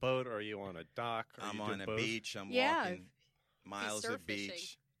you on the boat or are you on a dock? I'm on a beach. I'm Yeah, walking miles of fishing.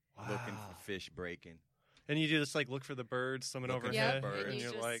 beach, looking for fish breaking. And you do just look for the birds swimming Looking overhead, for birds. and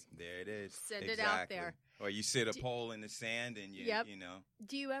you're like, there it is. Send it out there. Or you sit a pole in the sand and you know.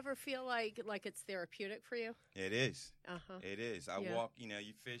 Do you ever feel like it's therapeutic for you? It is. It is. I walk, you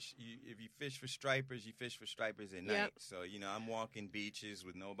fish, if you fish for stripers, you fish for stripers at night. So, I'm walking beaches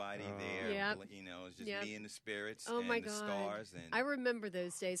with nobody there. Yep. It's just me and the spirits and the stars. And I remember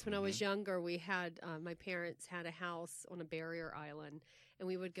those days when I was younger. We had, my parents had a house on a barrier island. And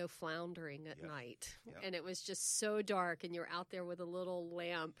we would go floundering at night. And it was just so dark. And you're out there with a little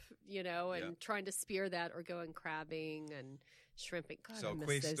lamp, and trying to spear that or going crabbing and shrimping. God, so, I miss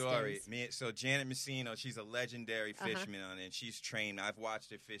quick those story. days. So, Janet Messino, she's a legendary fisherman on it. And she's trained. I've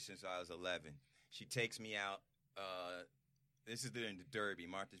watched her fish since I was 11. She takes me out this is during the Derby,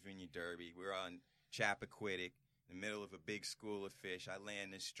 Martha's Vineyard Derby. We're on Chappaquiddick, in the middle of a big school of fish. I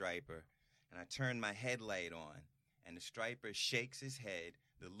land this striper, and I turn my headlight on, and the striper shakes his head.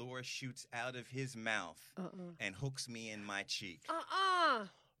 The lure shoots out of his mouth and hooks me in my cheek.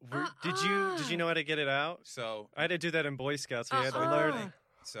 Did you know how to get it out? So I had to do that in Boy Scouts. We had to learn.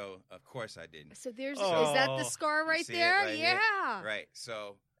 So of course I didn't. So is that the scar right See there? it right Yeah. here? Right.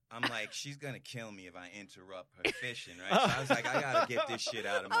 So I'm like, she's gonna kill me if I interrupt her fishing, right? So I was like, I gotta get this shit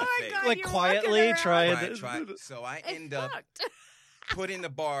out of my face. God, Like you're quietly walking try around. it. So I It end up hooked. putting the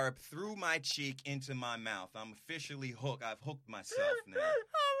barb through my cheek into my mouth. I'm officially hooked. I've hooked myself now.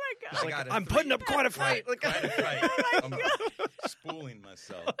 Oh my I God. got a I'm putting up quite a fight. Quite a fight. Oh I'm spooling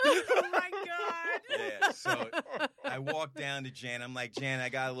myself. Oh my God. Yeah, so I walk down to Jan. I'm like, Jan, I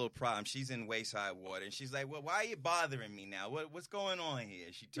got a little problem. She's in waist high water, and she's like, well, why are you bothering me now? What's going on here?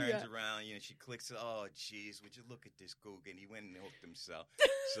 She turns around, she clicks. Oh, jeez, would you look at this gook? And he went and hooked himself.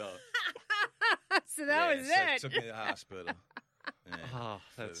 So, So that was it. Took me to the hospital. Yeah. Oh,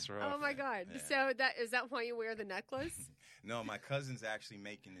 that's rough. Oh my God. Yeah. So is that why you wear the necklace? No, my cousin's actually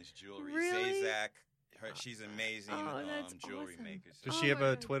making this jewelry. Really? Zazak, she's amazing that's jewelry awesome. maker. Does So she have my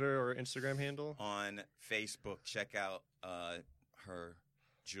a God. Twitter or Instagram handle? on Facebook, check out her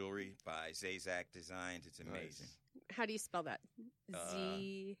jewelry by Zazak Designs. It's amazing. How do you spell that?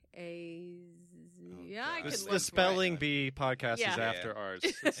 Z-A-Z. Yeah, I God. can The look for spelling it. bee podcast Yeah. is after Yeah. ours.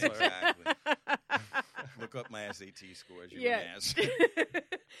 Exactly. Look up my SAT scores. You Yeah. would ask.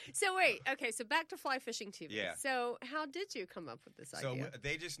 So wait, okay, so back to Fly Fishing TV. Yeah. So how did you come up with this So idea?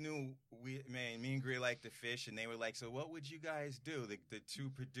 they just knew me and Greer like to fish, and they were like, "So what would you guys do?" The two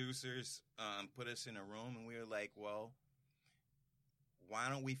producers put us in a room, and we were like, "Well, why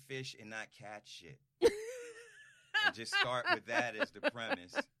don't we fish and not catch shit?" And just start with that as the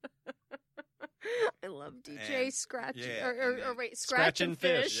premise. I love DJ And- Scratch yeah, or and then- wait, Scratch and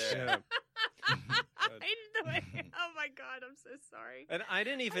fish. Yeah. I hated the way. Oh my God, I'm so sorry. And I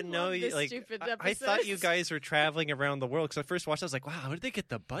didn't even I know love this like stupid I thought you episodes. guys were traveling around the world because I first watched. I was like, wow, how did they get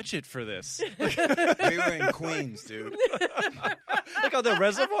the budget for this? We were in Queens, dude. Like on the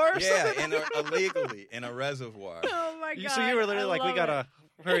reservoir? Or Yeah, something? illegally in a reservoir. Oh my God. So you were literally I like, we love gotta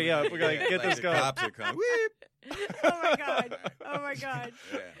hurry up. We gotta Yeah, get like this the going. cops are coming. Whip. it. Oh my God. Oh my God.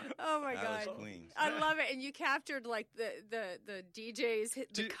 Yeah, Oh my that God. was Queens. I love it, and you captured like the DJs, the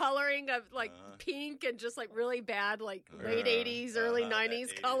Do- coloring of like pink and just like really bad like late '80s, early that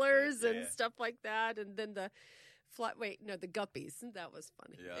 '90s 80s colors shit, and yeah. stuff like that, and then the the guppies. That was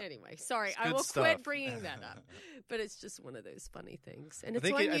funny. Yeah. Anyway, sorry, It's I good will stuff. quit bringing that up, but it's just one of those funny things, and I it's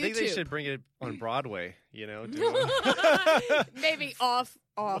think, on YouTube. I think they should bring it on Broadway. You know, Maybe off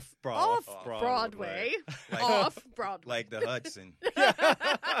Broadway. Broadway, Like- off Broadway. Like the Hudson.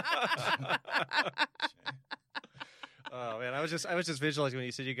 Oh man, I was just visualizing when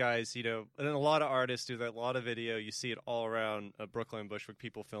you said you guys, and then a lot of artists do that, a lot of video. You see it all around Brooklyn, Bushwick,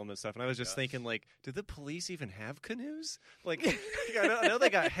 people film and stuff. And I was just Yes. thinking, like, do the police even have canoes? Like, I know they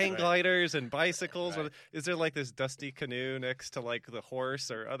got hang Right. gliders and bicycles. Right. But is there like this dusty canoe next to like the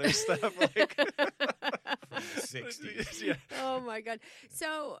horse or other stuff? Like, From the 60s. Yeah. Oh my God.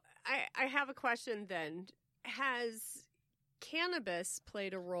 So I have a question then. Has cannabis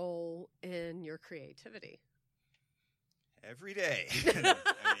played a role in your creativity? Every day. I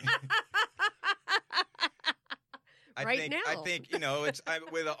mean, Right now. I think it's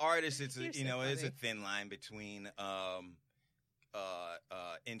with an artist. It's You're so it's a funny. thin line between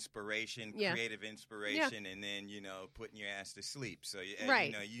inspiration, Yeah. creative inspiration, and then putting your ass to sleep. So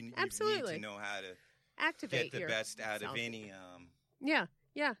Right. you Absolutely. need to know how to Activate get the your best out of self. any. Yeah.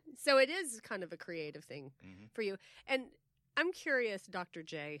 So it is kind of a creative thing Mhm. for you. And I'm curious, Dr.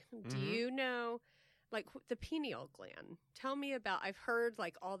 J, do Mhm. you know like the pineal gland? Tell me about, I've heard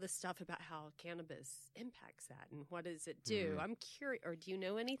like all this stuff about how cannabis impacts that and what does it do? Mhm. I'm curious, or do you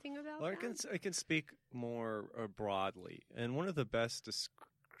know anything about Well, that? I can speak more broadly, and one of the best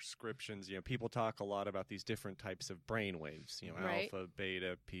descriptions. People talk a lot about these different types of brain waves. Right. Alpha,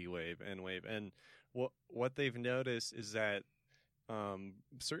 beta, P wave, N wave, and what they've noticed is that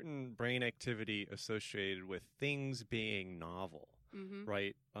certain brain activity associated with things being novel, Mm-hmm.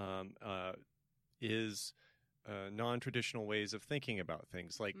 right, is non-traditional ways of thinking about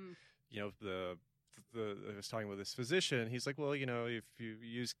things. Like, Mm. I was talking with this physician. He's like, well, if you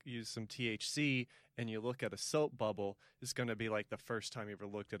use some THC and you look at a soap bubble, it's going to be like the first time you ever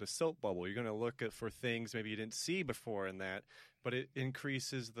looked at a soap bubble. You're going to look for things maybe you didn't see before in that, but it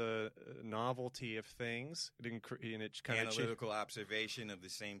increases the novelty of things. It kind of Analytical observation of the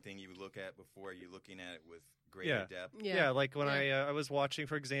same thing you would look at before you're looking at it with greater depth. Yeah, like when Yeah. I was watching,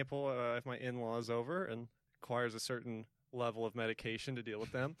 for example, if my in-laws over and requires a certain level of medication to deal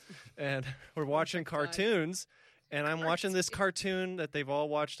with them. And we're watching God. cartoons. And I'm watching this cartoon that they've all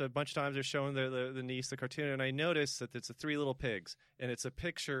watched a bunch of times. They're showing the niece the cartoon, and I noticed that it's 3 little pigs, and it's a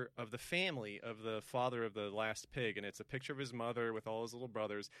picture of the family of the father of the last pig, and it's a picture of his mother with all his little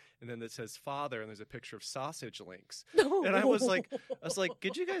brothers, and then it says father, and there's a picture of sausage links. And I was like,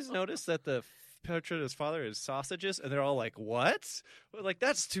 did you guys notice that the picture of his father is sausages? And they're all like, what? We're like,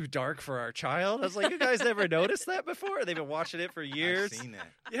 that's too dark for our child. I was like, you guys never noticed that before? They've been watching it for years. I've seen that.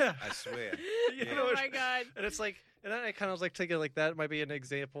 Yeah. I swear. You Yeah. know, Oh my God. and it's like, and then I kind of was like thinking like that might be an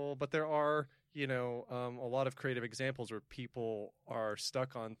example, but there are, a lot of creative examples where people are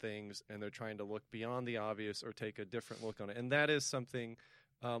stuck on things and they're trying to look beyond the obvious or take a different look on it. And that is something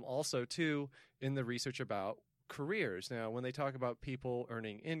also too in the research about careers. Now, when they talk about people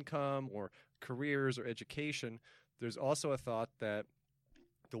earning income or careers or education, there's also a thought that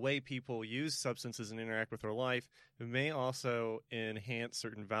the way people use substances and interact with their life may also enhance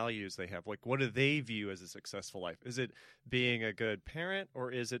certain values they have. Like, what do they view as a successful life? Is it being a good parent, or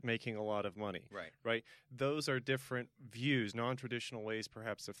is it making a lot of money? Right? Those are different views, non-traditional ways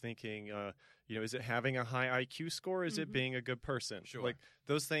perhaps of thinking. Is it having a high IQ score? Is it being a good person? Sure. Like,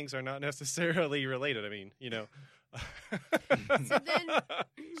 those things are not necessarily related. I mean, So then,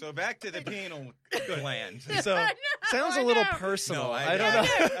 So back to the pineal gland. So sounds I a little know. personal. No, I don't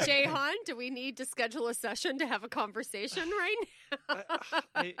know. Jehan, do we need to schedule a session to have a conversation right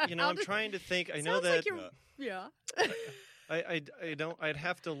now? I'm trying to think. I know Sounds that like you're- yeah. I don't. I'd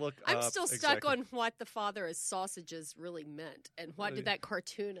have to look. I'm up still stuck exactly. on what the father as sausages really meant, and what did that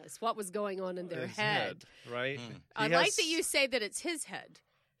cartoonist? What was going on in their His head? right? Mm. I He like has- that you say that it's his head.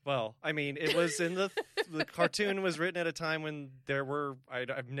 Well, I mean, it was in the cartoon was written at a time when there were.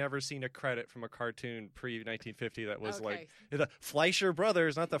 I've never seen a credit from a cartoon pre 1950 that was Okay. like the Fleischer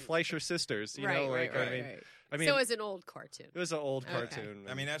brothers, not the Fleischer sisters. You know, like right. I mean, So it's an old cartoon. it was an old Okay. cartoon.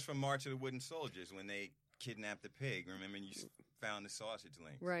 I mean, that's from March of the Wooden Soldiers when they kidnapped the pig. Remember, you found the sausage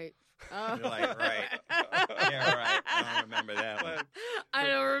link. Right. You're like, right. Yeah, right. I don't remember that one. I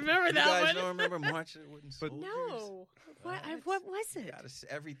don't remember You that guys one. don't remember March of the Wooden Soldiers? No. What was it?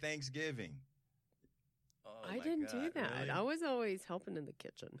 Every Thanksgiving. Oh, I my didn't do God, that. really? I was always helping in the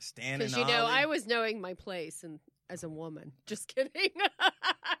kitchen. Stan Because, and I Ollie? was knowing my place and as a woman. Just kidding.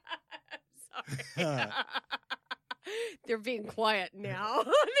 Sorry. They're being quiet now.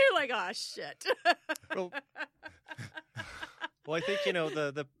 They're like, oh, shit. Well, I think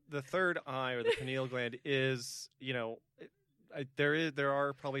the third eye or the pineal gland is there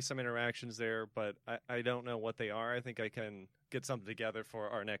are probably some interactions there, but I don't know what they are. I think I can get something together for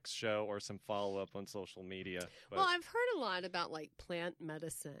our next show or some follow up on social media. But, Well, I've heard a lot about like plant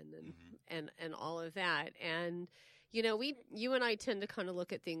medicine and all of that. And, you and I tend to kind of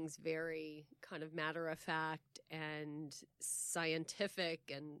look at things very kind of matter of fact and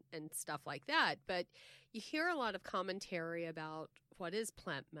scientific and stuff like that. But you hear a lot of commentary about what is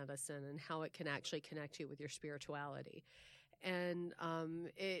plant medicine and how it can actually connect you with your spirituality. And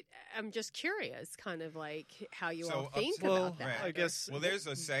I'm just curious, kind of like how you all think about that. I guess. Well, there's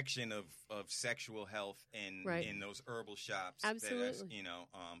a section of sexual health in those herbal shops. Absolutely. That is,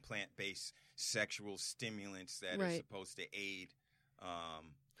 plant-based sexual stimulants that are Right. supposed to aid.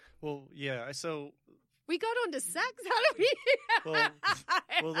 Well, yeah. So, We got on to sex. How do we?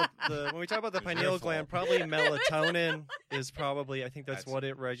 well, when we talk about the It was your pineal fault. gland, probably melatonin is probably. I think that's That's- what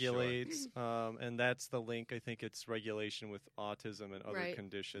it regulates, and that's the link. I think it's regulation with autism and other Right.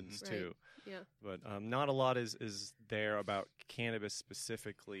 conditions Mhm. too. Yeah. But not a lot is there about cannabis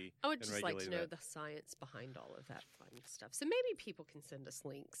specifically. I would and just like to regulating know that. the science behind all of that fun stuff. So maybe people can send us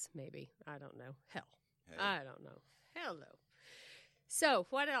links. Maybe. I don't know. Hell. Hey. I don't know. Hell no. So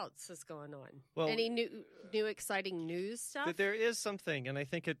what else is going on? Well- Any new exciting news stuff? That there is something, and I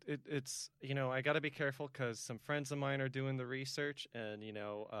think it's I got to be careful because some friends of mine are doing the research, and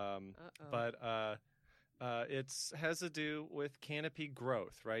Uh-oh. but it's has to do with Canopy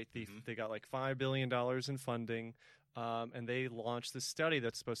Growth, right? Mhm. They got like $5 billion in funding, and they launched this study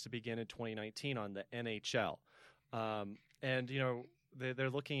that's supposed to begin in 2019 on the NHL, and they're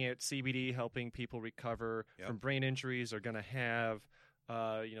looking at CBD helping people recover Yep. from brain injuries. They're going to have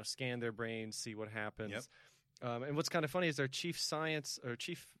scan their brains, see what happens. Yep. And what's kind of funny is their chief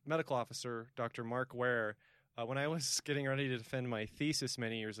medical officer, Dr. Mark Ware. When I was getting ready to defend my thesis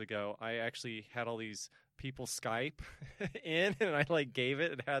many years ago, I actually had all these people Skype in, and I gave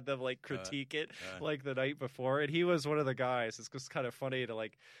it and had them critique it the night before. And he was one of the guys. It's just kind of funny to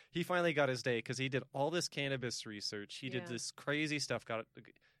he finally got his day because he did all this cannabis research. He did Yeah. this crazy stuff. Got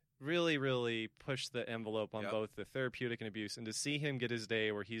really, really pushed the envelope on Yep. both the therapeutic and abuse. And to see him get his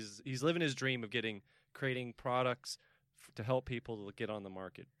day where he's living his dream of creating products to help people to get on the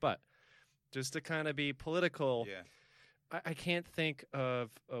market. But just to kind of be political, I can't think of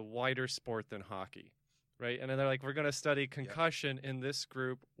a wider sport than hockey, right? And then they're like, we're going to study concussion in this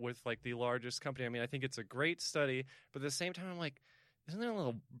group with like the largest company. I mean, I think it's a great study, but at the same time, I'm like, isn't there a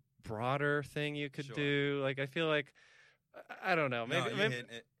little broader thing you could do? Like, I feel like, I don't know. Maybe, you're hitting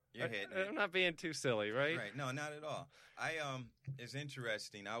it. You're hitting it. I'm not being too silly, right? Right. No, not at all. It's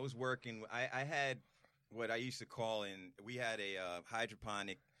interesting. I was working. I had what I used to call we had a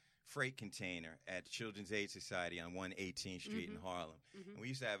hydroponic freight container at Children's Aid Society on 118th Street in Harlem. And we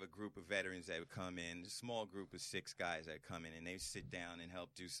used to have a group of veterans that would come in, a small group of 6 guys that would come in, and they would sit down and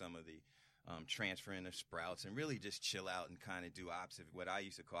help do some of the transferring of sprouts and really just chill out and kind of do what I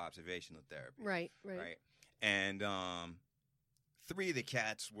used to call observational therapy. Right. And 3 of the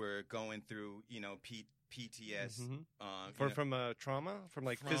cats were going through, PTS. From trauma? From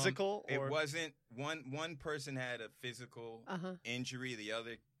physical? It wasn't. One person had a physical injury. The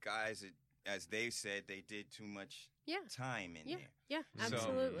other guys, as they said, they did too much time in there. Yeah,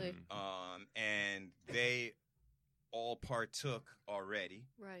 absolutely. And they all partook already.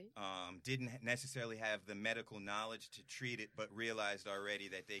 Right. Didn't necessarily have the medical knowledge to treat it, but realized already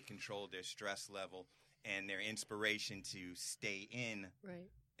that they controlled their stress level and their inspiration to stay in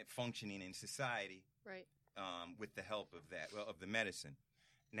functioning in society with the help of the medicine.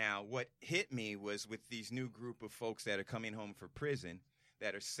 Now, what hit me was with these new group of folks that are coming home from prison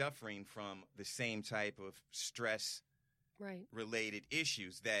that are suffering from the same type of stress-related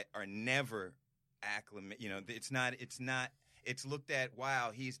issues that are never acclimated. It's looked at, wow,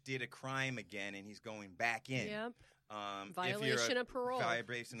 he's did a crime again and he's going back in. Yep. Violation of parole.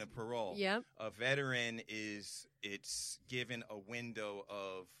 Violation of parole. Yep. A veteran it's given a window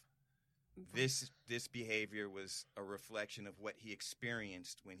of this behavior was a reflection of what he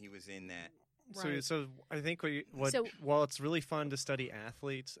experienced when he was in that. Right. So I think while it's really fun to study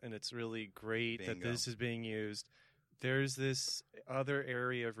athletes and it's really great that this is being used, there's this other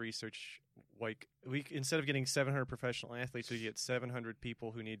area of research. Like instead of getting 700 professional athletes, we get 700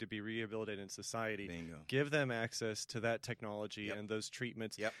 people who need to be rehabilitated in society. Bingo. Give them access to that technology and those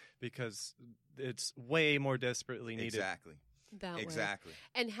treatments because it's way more desperately needed. Exactly. Exactly.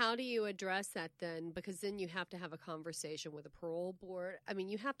 And how do you address that then? Because then you have to have a conversation with a parole board. I mean,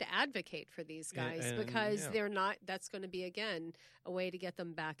 you have to advocate for these guys because they're not. That's going to be again a way to get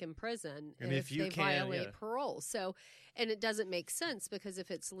them back in prison if they violate parole. So, and it doesn't make sense because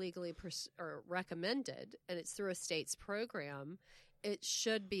if it's legally or recommended and it's through a state's program, it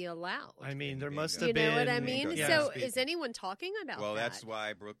should be allowed. I mean, there must have been. You know what I mean? So is anyone talking about that? Well, that's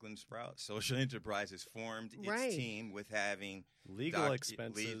why Brooklyn Sprout Social Enterprises formed its team with having legal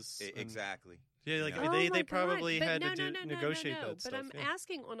expenses. Exactly. Yeah, they probably had to negotiate that stuff. But I'm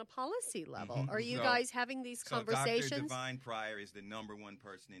asking on a policy level. Are you guys having these conversations? Dr. Divine Pryor is the #1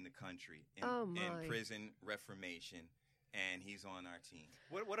 person in the country in prison reformation. And he's on our team.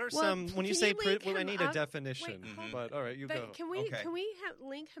 What are some? When you say, I need a definition. But all right, go. Can we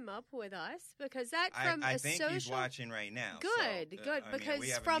link him up with us because that from I think he's watching right now. Good. Because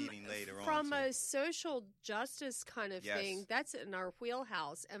we have from a meeting later from on a social justice kind of thing, that's in our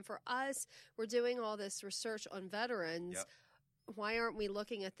wheelhouse. And for us, we're doing all this research on veterans. Yep. Why aren't we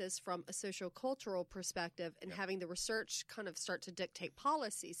looking at this from a social-cultural perspective and having the research kind of start to dictate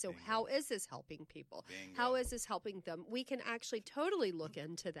policy? So how is this helping people? How is this helping them? We can actually totally look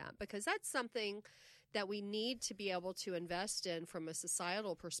into that because that's something that we need to be able to invest in from a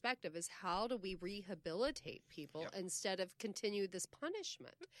societal perspective is how do we rehabilitate people instead of continue this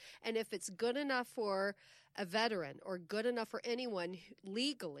punishment? And if it's good enough for a veteran or good enough for anyone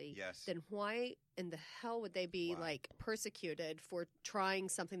legally, then why in the hell would they be persecuted for trying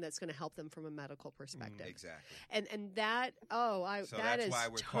something that's going to help them from a medical perspective? Exactly. And that so that's why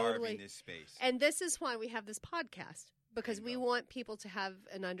we're carving this space. And this is why we have this podcast. Because we want people to have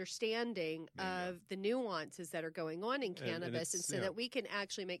an understanding of the nuances that are going on in cannabis, and so that we can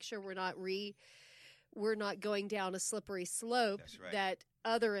actually make sure we're not going down a slippery slope that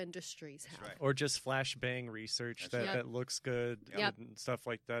other industries have, or just flashbang research that looks good and stuff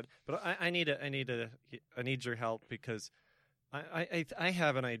like that. But I need your help because I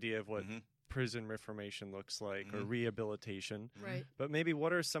have an idea of what prison reformation looks like or rehabilitation, right? But maybe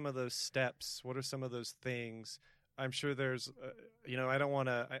what are some of those steps? What are some of thyou there's I don't want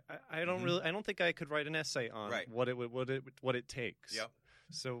to. I don't really. I don't think I could write an essay on what it takes. Yep.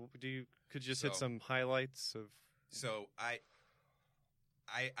 So could you just hit some highlights of? So I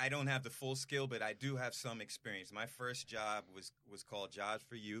don't have the full skill, but I do have some experience. My first job was called Jobs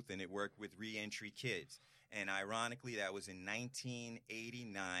for Youth, and it worked with reentry kids. And ironically, that was in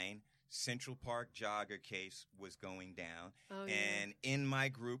 1989. Central Park jogger case was going down. Oh, yeah. And in my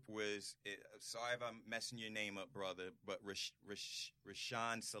group was, sorry if I'm messing your name up, brother, but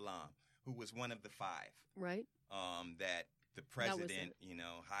Rashaan Salam, who was one of the 5 Right. that the president,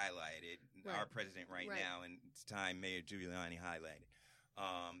 highlighted. Right. Our president right now, and it's time Mayor Giuliani highlighted.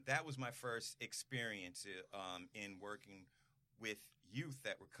 That was my first experience in working with youth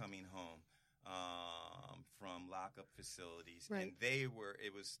that were coming home from lockup facilities, Right. and they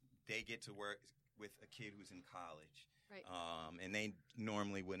get to work with a kid who's in college, Right. And they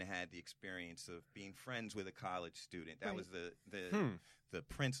normally wouldn't have had the experience of being friends with a college student. That Right. was the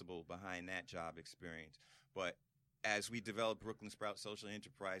principle behind that job experience. But as we developed Brooklyn Sprout Social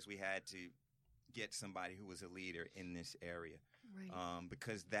Enterprise, we had to get somebody who was a leader in this area. Right.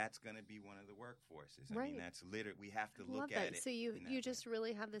 Because that's going to be one of the workforces. I Right. mean, that's literally, we have to I look love at that. it. So you in that you just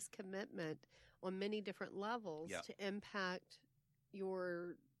really have this commitment on many different levels Yep. to impact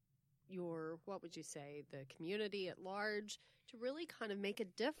your what would you say, the community at large, to really kind of make a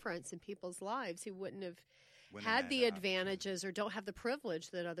difference in people's lives who wouldn't have Wouldn't had have the opportunity. advantages or don't have the privilege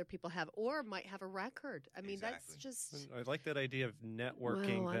that other people have or might have a record. I mean, Exactly. that's just And I like that idea of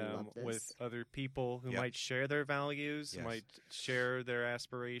networking Wow, I them love this. with other people who Yep. might share their values, Yes. might share their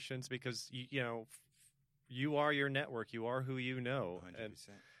aspirations, because you are your network. You are who you know,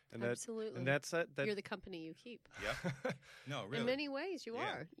 100%. and that absolutely. and that's that. You're the company you keep. Yep. No, really. In many ways, you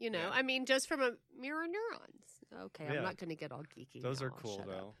Yeah. are. Yeah. I mean, just from a mirror neurons. Okay, Yeah. I'm not going to get all geeky. Those now. are I'll cool shut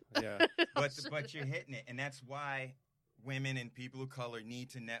though. up. Yeah. But you're hitting it, and that's why women and people of color need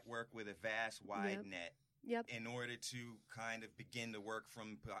to network with a vast, wide Yep. net Yep. in order to kind of begin to work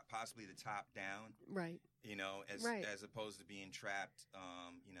from possibly the top down. Right. Right. As opposed to being trapped.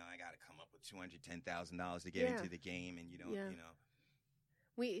 I got to come up with $210,000 to get Yeah. into the game, and Yeah.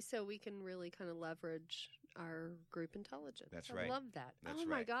 So we can really kind of leverage our group intelligence. That's I right. love that. That's oh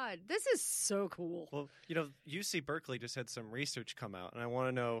my right. God, this is so cool. Well, UC Berkeley just had some research come out, and I want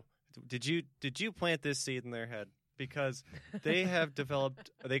to know: did you plant this seed in their head? Because they have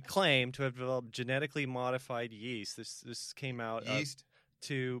they claim to have developed genetically modified yeast. This came out Yeast.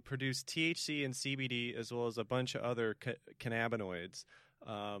 to produce THC and CBD as well as a bunch of other cannabinoids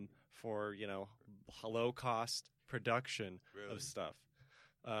for low cost production Really? of stuff.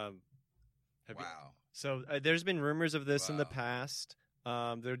 Wow. So there's been rumors of this in the Wow. past.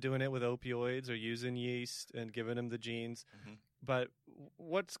 They're doing it with opioids or using yeast and giving them the genes. Mhm. But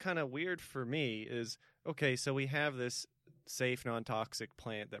what's kind of weird for me is, okay, so we have this safe, non-toxic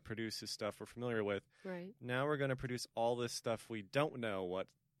plant that produces stuff we're familiar with. Right. Now we're going to produce all this stuff we don't know what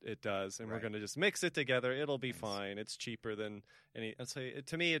it does, and we're Right. going to just mix it together. It'll be Yes. fine. It's cheaper than any. And so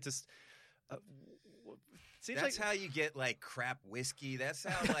to me, it just seems That's like how you get like crap whiskey. That's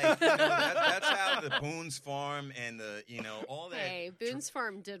how that's how the Boone's Farm and all that. Hey, Boone's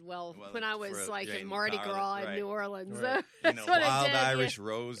Farm did well Well, when I was for- like yeah, in in Mardi Carla, Gras in right. New Orleans. Right. That's what Wild it did. Irish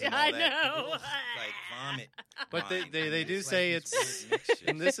Rose and all I that. know. Like vomit. But they wine. do It's say like this it's- weird mixture.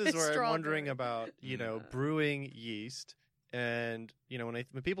 and this is where I'm Strawberry. wondering about, Yeah. brewing yeast. And, when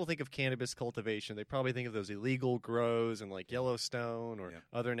people think of cannabis cultivation, they probably think of those illegal grows in like Yellowstone or Yeah.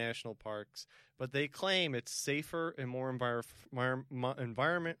 other national parks. But they claim it's safer and more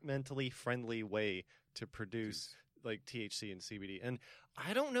environmentally friendly way to produce like THC and CBD. And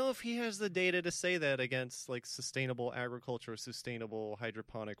I don't know if he has the data to say that against like sustainable agriculture or sustainable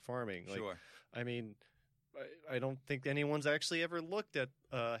hydroponic farming. Like, Sure. I mean, I don't think anyone's actually ever looked at,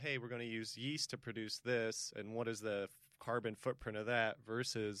 hey, we're going to use yeast to produce this, and what is the carbon footprint of that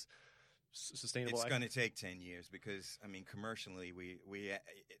versus sustainable. It's going to take 10 years because, I mean, commercially,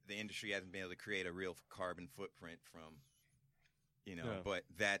 the industry hasn't been able to create a real carbon footprint from, Yeah. but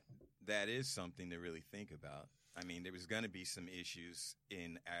that is something to really think about. I mean, there was going to be some issues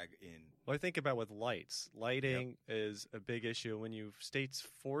in Well, I think about with lights. Lighting is a big issue when states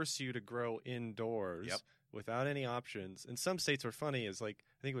force you to grow indoors Yep. without any options. And some states were funny, is like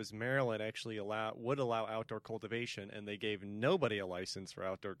I think it was Maryland actually would allow outdoor cultivation, and they gave nobody a license for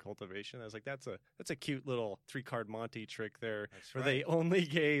outdoor cultivation. I was like, that's a cute little 3-card Monty trick there, That's where right. they only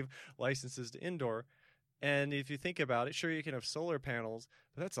gave licenses to indoor. And if you think about it, sure, you can have solar panels,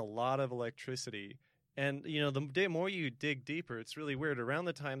 but that's a lot of electricity. And, the more you dig deeper, it's really weird. Around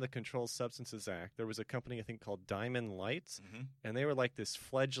the time the Controlled Substances Act, there was a company, I think, called Diamond Lights, Mhm. and they were like this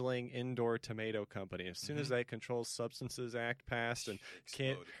fledgling indoor tomato company. As soon as Mhm. that Controlled Substances Act passed, and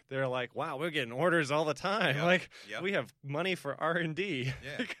Exploded. they're like, wow, we're getting orders all the time. Yep. Like, Yep. we have money for R&D.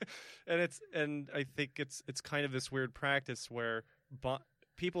 Yeah. and I think it's kind of this weird practice where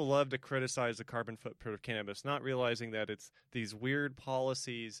people love to criticize the carbon footprint of cannabis, not realizing that it's these weird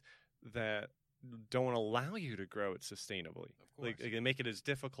policies that don't allow you to grow it sustainably. Of course. Like, they make it as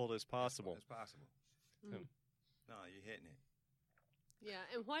difficult as possible. As possible. Mm. No, you're hitting it. Yeah,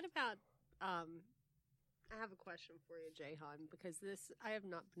 and what about? I have a question for you, Jahan, because I have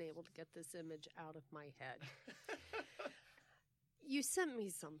not been able to get this image out of my head. You sent me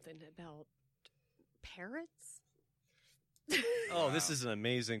something about parrots. Oh, Wow. this is an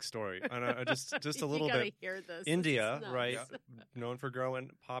amazing story. And just a little you gotta bit. hear this. India, This is right, nuts. known for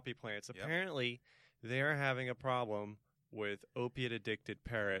growing poppy plants. Yep. Apparently, they're having a problem with opiate-addicted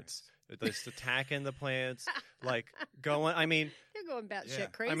parrots. They're just attacking the plants, like going. I mean, They're going Yeah.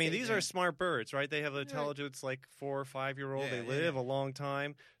 batshit crazy. I mean, these yeah. are smart birds, right? They have Right. intelligence like 4 or 5 year old. Yeah, They yeah, live yeah. a long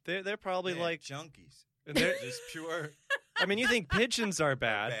time. They're probably Yeah, like, junkies. and they're, Just pure I mean, you think pigeons are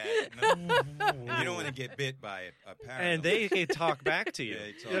bad, bad. No. You don't want to get bit by a parrot. and they can talk back to you.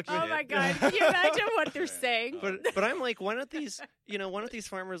 Yeah, they Look, talk Oh my shit. God! Can you imagine what they're Yeah. saying? But I'm like, why don't these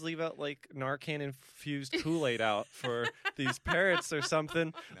farmers leave out like Narcan infused Kool-Aid out for these parrots or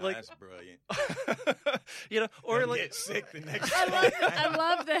something? No, Like, that's brilliant. or They'll like, get sick the next I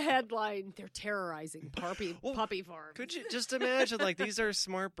love the headline. They're terrorizing Well, puppy farms. could you just imagine, like, these are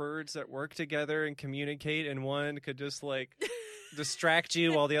smart birds that work together and communicate, and one could just like distract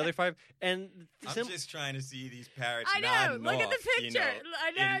you while the other 5 and I'm just trying to see these parrots I know. nodding Look at the off, you picture. know,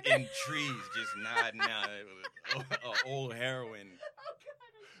 I know. in trees, just nodding out. Old heroin.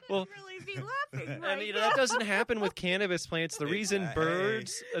 Well, I'd really be laughing. and Right that doesn't happen with cannabis plants. The reason Exactly.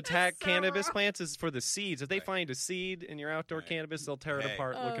 birds attack so cannabis wrong. plants is for the seeds. If they Right. find a seed in your outdoor Right. cannabis, they'll tear it Hey.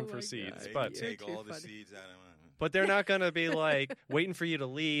 apart Oh looking my for God. seeds. You But can take You're all too the funny. seeds out of but they're not going to be like waiting for you to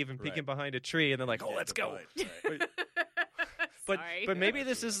leave and peeking Right. behind a tree and then like, oh, Yeah, let's the go. bite, right. But Sorry. but maybe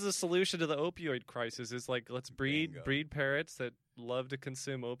That's this is right. the solution to the opioid crisis. Is like, let's Bingo. breed parrots that love to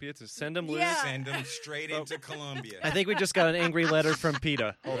consume opiates and send them loose. Yeah. Send them straight into Colombia. I think we just got an angry letter from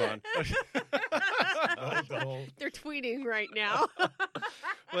PETA. Hold on. They're tweeting right now.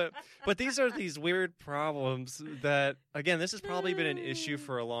 but these are these weird problems that, again, this has probably been an issue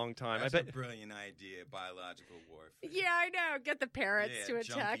for a long time. That's I bet. a brilliant idea, biological warfare. Yeah, I know. Get the parrots Yeah, to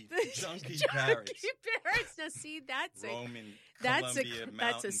attack junkie- the junkie junkie parrots. parrots. Now, see, that's a Roaming that's a Columbia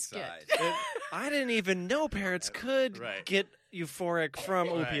that's a skit. mountainside. I didn't even know parrots could Right. get euphoric from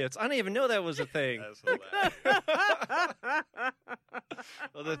Right. opiates. I didn't even know that was a thing. That's hilarious.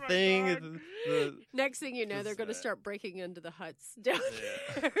 Well, the Oh my thing, God. the, Next thing you know, they're Just going to that. start breaking into the huts down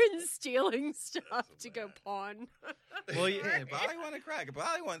Yeah. there and stealing stuff That's to go pawn. well, you, Hey, Polly want a crack.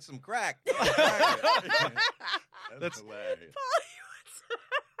 Polly wants some crack. That's hilarious.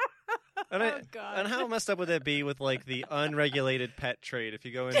 and, Oh, God. and how messed up would that be with like the unregulated pet trade? If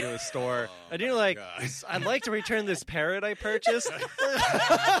you go into a store Oh, and you're my like, God. I'd like to return this parrot I purchased.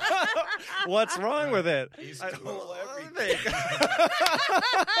 What's wrong with it? He I- stole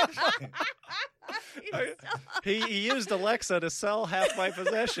he used Alexa to sell half my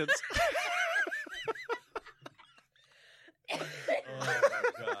possessions. Oh my God.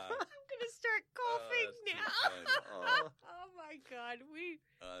 I'm going to start coughing that's too now. funny. Oh, my God. We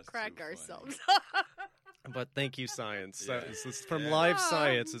That's crack too funny. ourselves. But thank you, science. Yeah. This is from Yeah. Live Oh.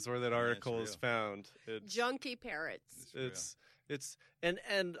 Science is where that Yeah, it's article is real. found. It's Junkie parrots. real. it's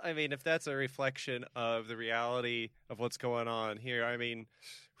and I mean, if that's a reflection of the reality of what's going on here, I mean,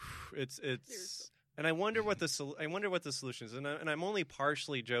 it's Seriously. and I wonder what the solution is, and I'm only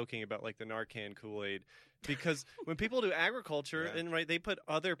partially joking about like the Narcan Kool-Aid, because when people do agriculture Yeah. and they put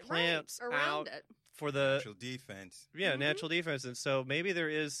other plants right, around out it. for the Natural defense. yeah Mhm. natural defense, and so maybe there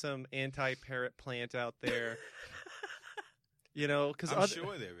is some anti-parrot plant out there. You know, because I'm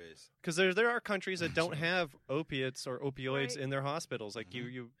sure there is. because there are countries that don't have opiates or opioids Right. in their hospitals. Like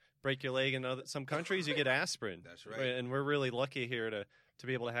Mhm. you break your leg in some countries, you get aspirin. That's right. And we're really lucky here to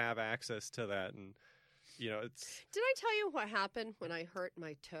be able to have access to that. And it's Did I tell you what happened when I hurt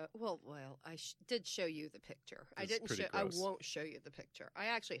my toe? Well, I did show you the picture. I It's didn't pretty show. I gross. won't show you the picture. I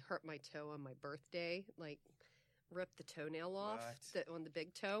actually hurt my toe on my birthday. Like, ripped the toenail off on the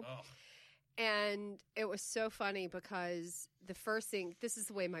big toe. Oh, And it was so funny because the first thing, this is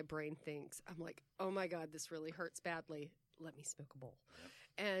the way my brain thinks. I'm like, oh my God, this really hurts badly. Let me smoke a bowl.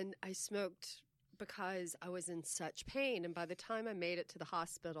 And I smoked because I was in such pain. And by the time I made it to the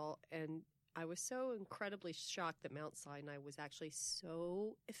hospital, and I was so incredibly shocked that Mount Sinai was actually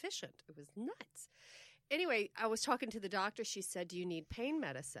so efficient. It was nuts. Anyway, I was talking to the doctor. She said, do you need pain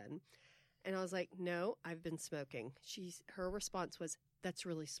medicine? And I was like, no, I've been smoking. Her response was, that's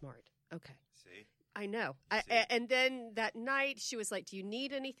really smart. Okay. see? I know. See? And then that night, she was like, do you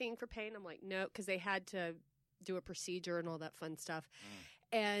need anything for pain? I'm like, no, because they had to do a procedure and all that fun stuff.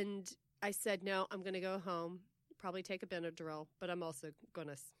 And I said, no, I'm going to go home, probably take a Benadryl, but I'm also going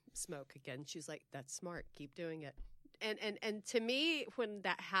to smoke again. She was like, "That's smart. Keep doing it." And to me, when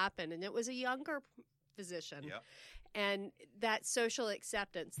that happened, and it was a younger physician, Yep. and that social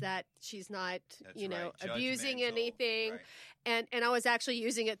acceptance that she's not, That's right. abusing Judgmental. anything. Right. And I was actually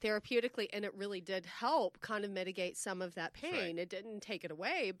using it therapeutically, and it really did help kind of mitigate some of that pain. right. It didn't take it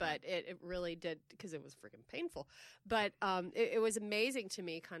away, but it really did, because it was freaking painful. But it was amazing to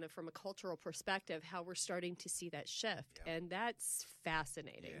me, kind of from a cultural perspective, how we're starting to see that shift. Yeah. And that's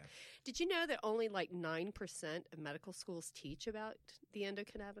fascinating. Yeah. Did you know that only like 9% of medical schools teach about the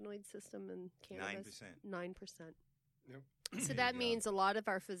endocannabinoid system in cannabis? 9%. 9%. Yep. So There that you go. means a lot of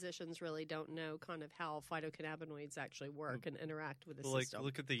our physicians really don't know kind of how phytocannabinoids actually work and interact with the Well, like, system.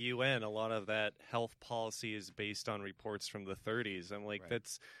 look at the UN. A lot of that health policy is based on reports from the 30s. I'm like,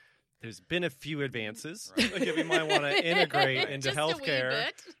 Right. there's been a few advances. Right. Like, if you might want to integrate into Just a wee healthcare,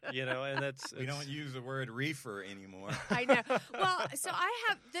 bit. and that's We don't use the word reefer anymore. I know. Well, so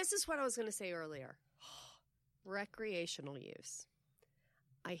this is what I was going to say earlier. Recreational use.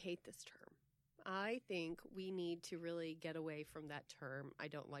 I hate this term. I think we need to really get away from that term. I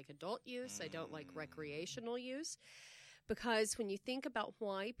don't like adult use. I don't like recreational use, because when you think about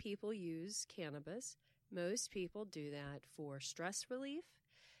why people use cannabis, most people do that for stress relief,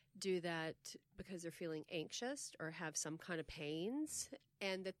 do that because they're feeling anxious or have some kind of pains,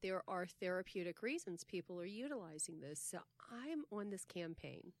 and that there are therapeutic reasons people are utilizing this. So I'm on this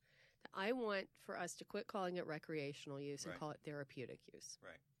campaign. I want for us to quit calling it recreational use and Right. call it therapeutic use.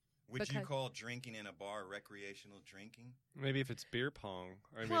 Right. Would you Because- call drinking in a bar recreational drinking? maybe if it's beer pong.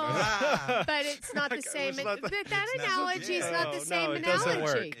 I mean, Well, Ah. but it's not the Like, same. it's not the- But that It's not- analogy is yeah. not the No, same it doesn't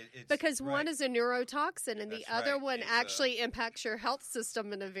analogy. work. It's- Because one right. is a neurotoxin and the That's other right. one It's actually impacts your health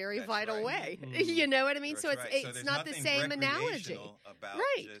system in a very That's vital right. way. Mhm. You know what I mean? That's So it's right. it's there's not the nothing same analogy. recreational about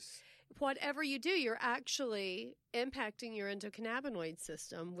Right. just Whatever you do, you're actually impacting your endocannabinoid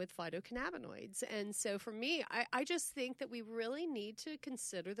system with phytocannabinoids. And so for me, I just think that we really need to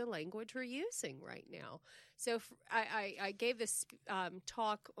consider the language we're using right now. So I gave this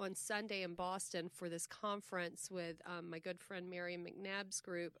talk on Sunday in Boston for this conference with my good friend Miriam McNabb's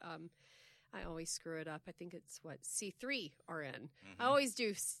group. I always screw it up. I think it's C3RN. I always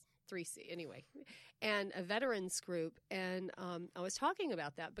do 3C anyway, and a veterans group. And I was talking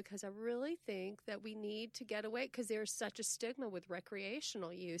about that because I really think that we need to get away, because there's such a stigma with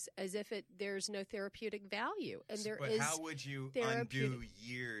recreational use, as if there's no therapeutic value, and there but is. how would you therapeutic- undo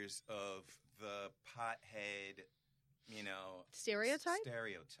years of the pothead, Stereotype?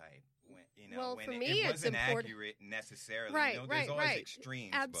 Stereotype. When, Well, when for it me, it's wasn't important- accurate necessarily. Right, There's right, always right.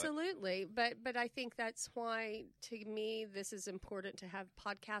 extremes. Absolutely, but I think that's why, to me, this is important to have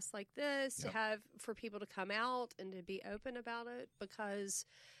podcasts like this, to Yep. have for people to come out and to be open about it, because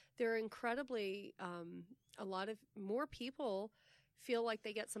they're incredibly a lot of more people feel like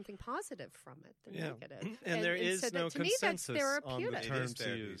they get something positive from it than Yeah. negative. And there is so that, no to me, that's consensus on the therapeutic. It is terms to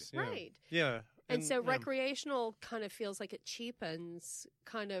therapeutic. use. Yeah. Right. Yeah. And so yeah. recreational kind of feels like it cheapens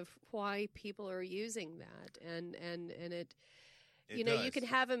kind of why people are using that. And it It you does. can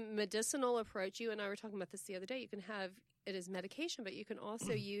have a medicinal approach. You and I were talking about this the other day. You can have it as medication, but you can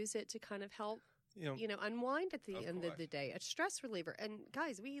also use it to kind of help, unwind at the Of end of course. the day. A stress reliever. And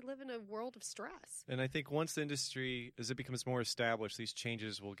guys, we live in a world of stress. And I think once the industry, as it becomes more established, these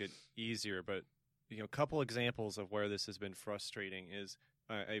changes will get easier. But a couple examples of where this has been frustrating is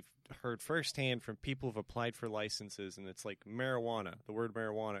I've heard firsthand from people who've applied for licenses, and it's like marijuana, the word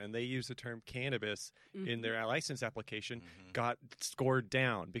marijuana, and they use the term cannabis in their license application, got scored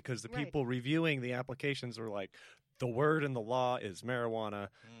down because the Right. people reviewing the applications were like, the word in the law is marijuana,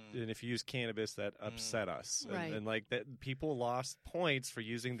 and if you use cannabis, that upset us. Right. And like that, people lost points for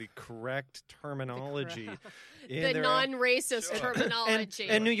using the correct terminology. in The their non-racist Sure. terminology.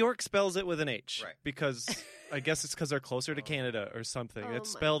 and New York spells it with an H, Right. because I guess it's because they're closer to Canada or something. Oh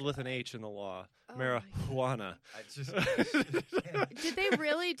It's my spelled with an H in the law. Oh my Marijuana. I just, Did they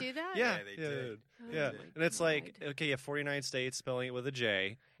really do that? Yeah, they did. Oh Yeah, my and it's like, God. okay, you have 49 states spelling it with a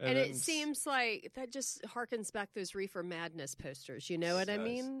J. And then it seems like that just harkens back those reefer madness posters. You know It what I does.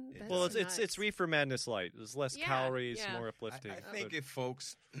 mean? It That's well, does. it's nuts. Reefer Madness Light. There's less Yeah, calories, yeah. more uplifting. I think but- if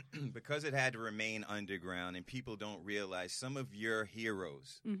folks, because it had to remain underground and people don't realize some of your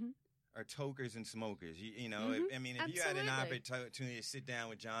heroes Mhm. are tokers and smokers. You know, Mhm. if you had an Absolutely. opportunity to sit down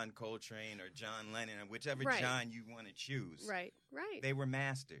with John Coltrane or John Lennon or whichever Right. John you want to choose, Right. they were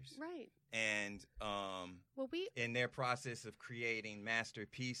masters. Right. And Well, in their process of creating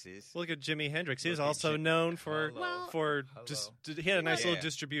masterpieces, Look at Jimi Hendrix. He was Look at also known for Hello. Well- for Hello. just he had a nice Right. little Yeah.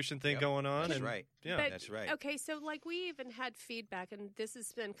 distribution thing Yep. going on. That's and, right. Yeah. But- that's right. Okay, so like we even had feedback, and this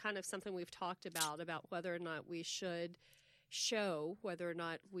has been kind of something we've talked about whether or not we should show whether or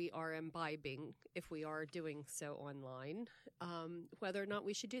not we are imbibing, if we are doing so online, whether or not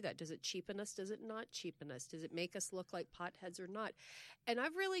we should do that. Does it cheapen us? Does it not cheapen us? Does it make us look like potheads or not? And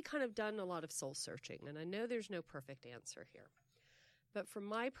I've really kind of done a lot of soul searching, and I know there's no perfect answer here. But from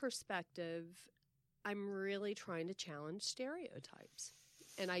my perspective, I'm really trying to challenge stereotypes.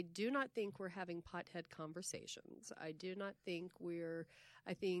 And I do not think we're having pothead conversations. I do not think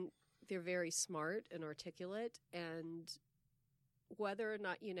I think they're very smart and articulate, and whether or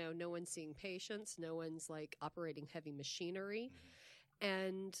not, no one's seeing patients, no one's like operating heavy machinery.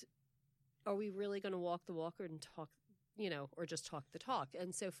 And are we really going to walk the walk and talk, or just talk the talk?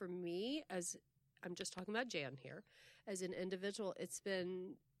 And so for me, as I'm just talking about Jan here, as an individual, it's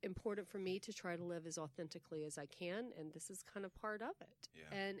been important for me to try to live as authentically as I can, and this is kind of part of it.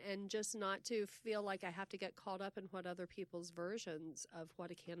 Yeah. And just not to feel like I have to get caught up in what other people's versions of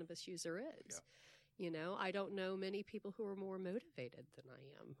what a cannabis user is. Yeah. I don't know many people who are more motivated than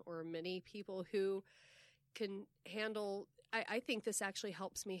I am, or many people who can handle. I think this actually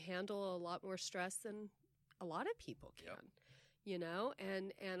helps me handle a lot more stress than a lot of people can.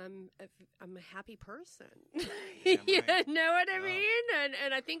 And I'm a happy person. Yeah, You right. know what I Wow. mean?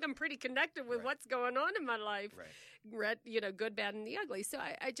 And I think I'm pretty connected with Right. what's going on in my life. Right. Good, bad, and the ugly. So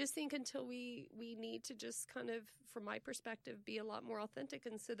I just think until we need to just kind of, from my perspective, be a lot more authentic.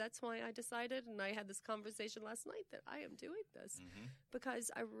 And so that's why I decided, and I had this conversation last night, that I am doing this Mm-hmm. because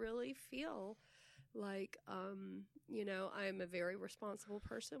I really feel like, I am a very responsible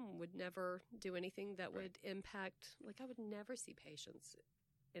person, would never do anything that Right. would impact, like I would never see patients,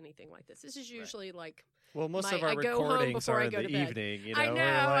 anything like this. This is Right. usually like, Well, most My- of our I go home recordings before are I in go the to bed. evening.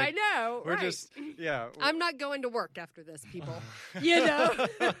 I know, We're We're right. just, yeah. I'm not going to work after this, people. You know?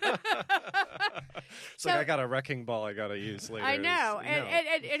 It's like I got a wrecking ball I got to use later. I know.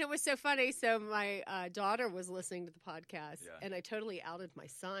 It's- And it was so funny. So my daughter was listening to the podcast, Yeah. and I totally outed my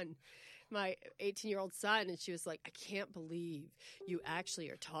son, my 18-year-old son, and she was like, I can't believe you actually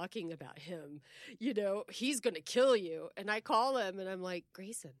are talking about him. He's going to kill you. And I call him, and I'm like,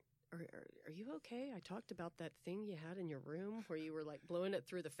 Grayson, are you okay? I talked about that thing you had in your room where you were like blowing it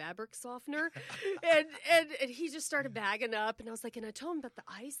through the fabric softener. and he just started bagging up, and I was like, and I told him about the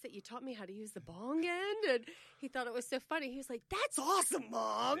ice that you taught me how to use the bong in, and he thought it was so funny. He was like, that's awesome,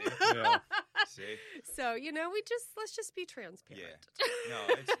 Mom. Yeah. See? So, let's just be transparent. No,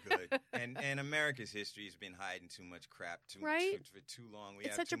 it's good. And America's history has been hiding too much crap Right? for too long. We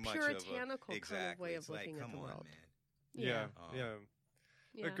It's have such a too much puritanical of kind of way It's of looking like, at come the on, world. man. Yeah. Yeah.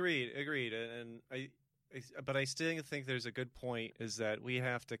 Yeah. Agreed. And but I still think there's a good point is that we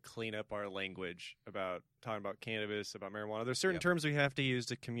have to clean up our language about talking about cannabis, about marijuana. There's certain Yep. terms we have to use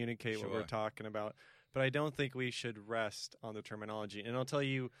to communicate what we're Sure. talking about, but I don't think we should rest on the terminology. And I'll tell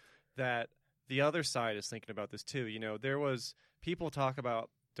you that the other side is thinking about this too. There was people talk about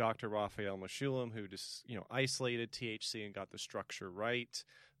Dr. Raphael Mechoulam, who just isolated THC and got the structure right.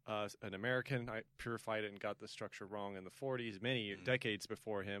 An American purified it and got the structure wrong in the 40s, many decades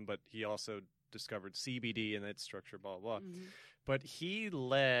before him, but he also discovered CBD and its structure, blah, blah. Mhm. But he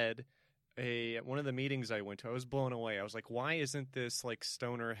led one of the meetings I went to. I was blown away. I was like, why isn't this like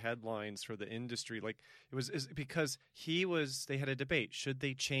stoner headlines for the industry? Like it's because they had a debate. Should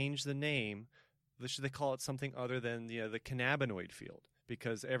they change the name? Should they call it something other than the cannabinoid field?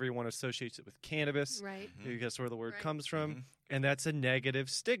 Because everyone associates it with cannabis. Right. Mhm. That's where the word Right. comes from. Mhm. And that's a negative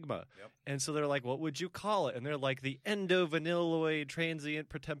stigma. Yep. And so they're like, what would you call it? And they're like, the endovanilloid transient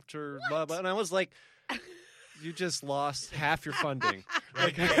protector, blah, blah. And I was like, you just lost half your funding.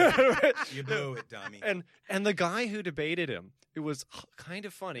 Right Like- You blew it, dummy. and the guy who debated him, it was kind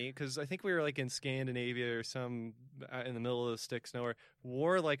of funny because I think we were like in Scandinavia or some in the middle of the sticks nowhere,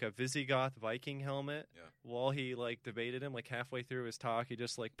 wore like a Visigoth Viking helmet Yeah. while he like debated him. Like halfway through his talk, he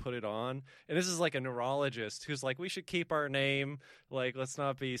just like put it on. And this is like a neurologist who's like, we should keep our name. Like, let's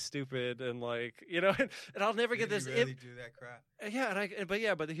not be stupid. And like, and I'll never get Did this. he really do that crap?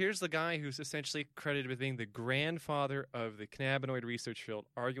 Yeah, but here's the guy who's essentially credited with being the grandfather of the cannabinoid research field,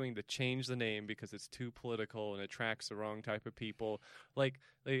 arguing to change the name because it's too political and attracts the wrong type of people.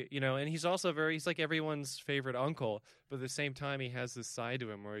 And he's also he's like everyone's favorite uncle, but at the same time, he has this side to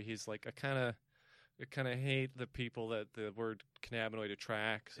him where he's like, I kind of hate the people that the word cannabinoid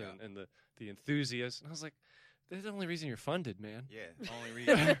attracts Yeah. and the enthusiasts. And I was like, that's the only reason you're funded, man. Yeah, only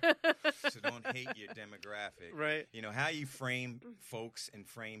reason. So don't hate your demographic. Right. How you frame folks and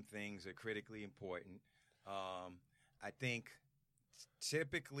frame things are critically important. I think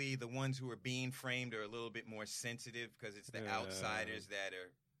typically the ones who are being framed are a little bit more sensitive because it's the Yeah. outsiders that are.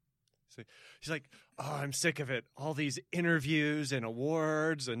 She's like, oh, I'm sick of it. All these interviews and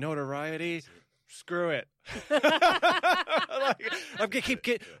awards and notoriety. screw it. Like, I'm gonna keep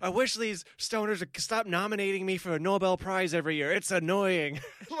getting. I wish these stoners would stop nominating me for a Nobel Prize every year. It's annoying.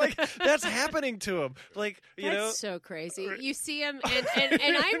 Like that's happening to them. Like That's so crazy. You see him, and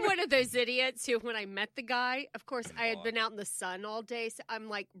I'm one of those idiots who, when I met the guy, of course, I had been out in the sun all day, so I'm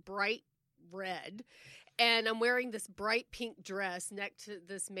like bright red. And I'm wearing this bright pink dress next to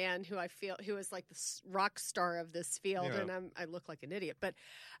this man who is like the rock star of this field, and I look like an idiot. But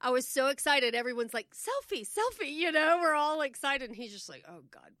I was so excited. Everyone's like, selfie, selfie, we're all excited. And he's just like, oh,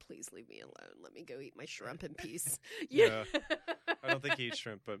 God, please leave me alone. Let me go eat my shrimp in peace. Yeah. I don't think he eats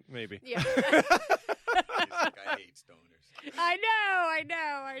shrimp, but maybe. Yeah. He's like, I hate stoners.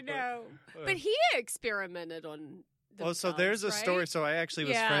 I know. But he experimented on Well, so there's a right? story. So I actually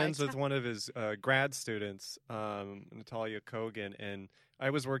was friends Yeah. with one of his grad students, Natalia Kogan, and I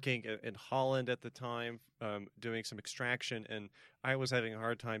was working in Holland at the time, doing some extraction, and I was having a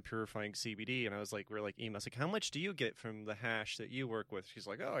hard time purifying CBD. And I was like, we're like emails, like, how much do you get from the hash that you work with? She's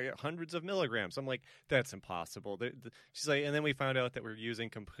like, oh, yeah, hundreds of milligrams. I'm like, that's impossible. She's like, and then we found out that we're using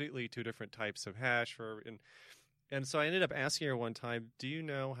completely two different types of hash and so I ended up asking her one time, do you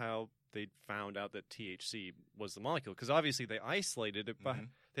know how they found out that THC was the molecule? Because obviously they isolated it, but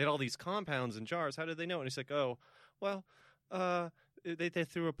they had all these compounds in jars. How did they know? And he's like, oh, well, they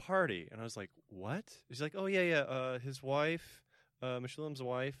threw a party. And I was like, what? He's like, oh, yeah. His wife, Meshulam's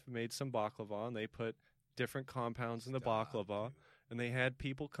wife, made some baklava, and they put different compounds in the baklava, and they had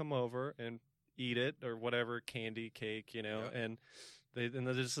people come over and eat it or whatever, candy, cake, and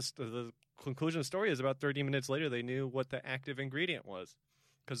the conclusion of the story is about 30 minutes later, they knew what the active ingredient was.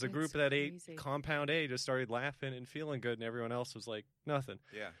 Because the group that ate compound A just started laughing and feeling good, and everyone else was like, nothing.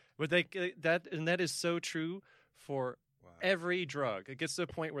 Yeah. But that is so true for every drug. It gets to a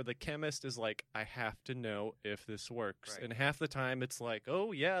point where the chemist is like, I have to know if this works. Right. And half the time it's like,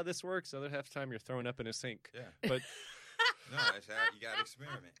 oh, yeah, this works. The other half the time you're throwing up in a sink. Yeah. But no, that's how you got to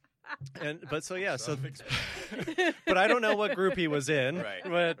experiment. But I don't know what group he was in. Right.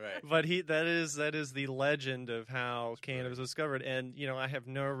 But that is the legend of how cannabis was discovered. And I have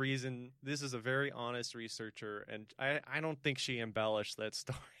no reason. This is a very honest researcher, and I don't think she embellished that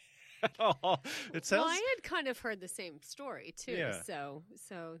story at all. It sounds. Well, I had kind of heard the same story too. Yeah. So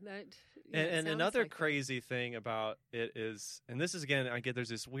that. And another crazy thing about it is, and this is again, I get there's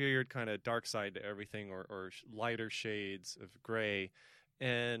this weird kind of dark side to everything, or lighter shades of gray.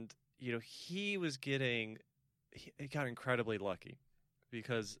 And, he got incredibly lucky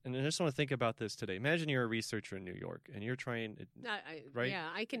because, and I just want to think about this today. Imagine you're a researcher in New York and you're trying, right? Yeah,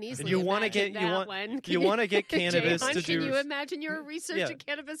 I can easily and you want to get, you want to get cannabis to do. Can you imagine you're a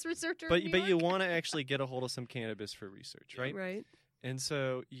cannabis researcher? But you want to actually get a hold of some cannabis for research, right? Right. And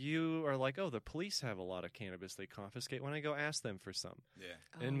so you are like, oh, the police have a lot of cannabis they confiscate. Why don't I go ask them for some? Yeah.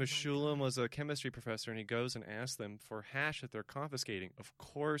 And Meshulam was a chemistry professor, and he goes and asks them for hash that they're confiscating, of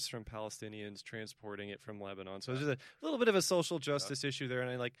course, from Palestinians transporting it from Lebanon. So there's a little bit of a social justice issue there.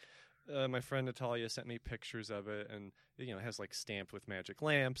 And my friend Natalia sent me pictures of it, and it has like stamped with magic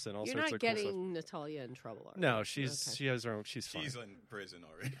lamps and all sorts of cool stuff. You're not getting Natalia in trouble, are you? No, she has her own. She's fine. She's in prison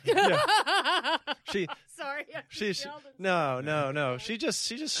already. Sorry. No. She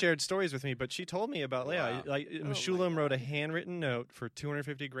just shared stories with me, but she told me about Meshulam wrote a handwritten note for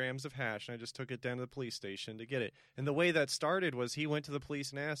 250 grams of hash, and I just took it down to the police station to get it. And the way that started was he went to the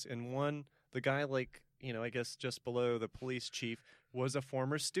police and asked, and the guy I guess just below the police chief was a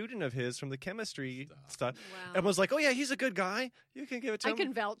former student of his from the chemistry stuff. Wow. And was like, oh yeah, he's a good guy. You can give it to him. I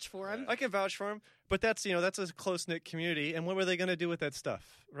can vouch for him. I can vouch for him. But that's a close-knit community. And what were they going to do with that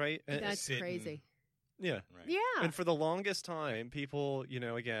stuff, right? That's crazy. Yeah. Right. Yeah. And for the longest time, people,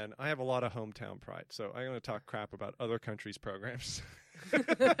 again, I have a lot of hometown pride, so I'm going to talk crap about other countries' programs.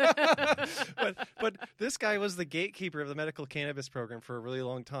 but this guy was the gatekeeper of the medical cannabis program for a really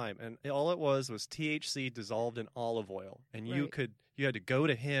long time, and all it was THC dissolved in olive oil, and you had to go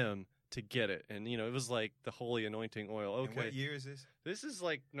to him to get it, and it was like the holy anointing oil. Okay, and what year is this? This is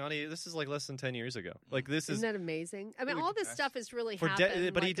like less than 10 years ago. Like Isn't that amazing? I mean, all this stuff is really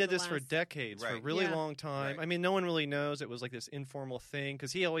happened. But he did this for decades, for a really long time. Right. I mean, no one really knows. It was like this informal thing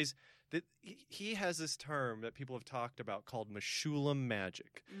because he has this term that people have talked about called Meshulam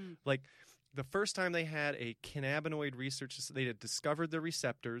magic. Like the first time they had a cannabinoid research, they had discovered the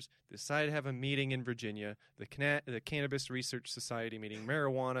receptors, decided to have a meeting in Virginia, the Cannabis Research Society meeting,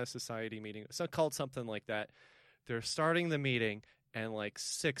 Marijuana Society meeting, called something like that. They're starting the meeting, and like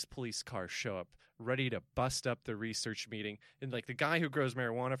 6 police cars show up ready to bust up the research meeting. And like the guy who grows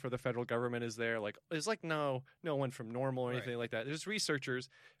marijuana for the federal government is there. Like it's like no one from NORML or anything like that. There's researchers.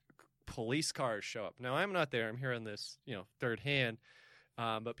 Police cars show up. Now I'm not there. I'm hearing this, third hand.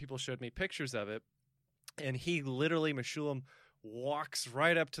 but people showed me pictures of it, and he literally, Meshulam, walks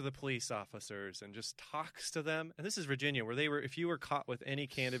right up to the police officers and just talks to them. And this is Virginia, where if you were caught with any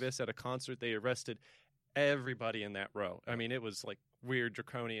cannabis at a concert, they arrested everybody in that row. I mean, it was like weird,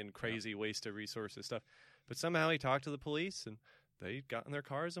 draconian, crazy waste of resources stuff. But somehow he talked to the police, and they got in their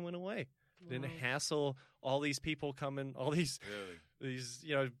cars and went away. Didn't hassle all these people coming, all these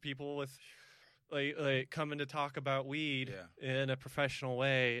people with like coming to talk about weed in a professional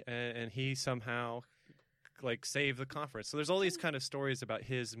way, and he somehow like saved the conference. So there's all these kind of stories about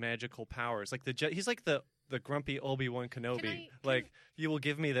his magical powers. Like he's like the grumpy Obi-Wan Kenobi. You will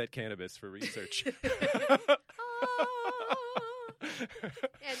give me that cannabis for research.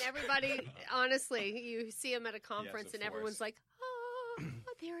 And everybody, honestly, you see him at a conference and everyone's like, oh,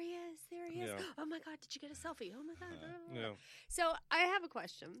 there he is. Yeah. Oh my God, did you get a selfie? Oh my God. Yeah. So I have a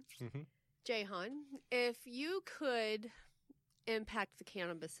question. Mm-hmm. Jahan, if you could impact the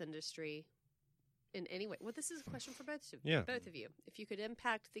cannabis industry in any way, well, this is a question for both of you. If you could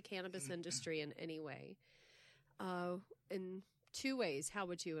impact the cannabis industry in any way, in two ways, how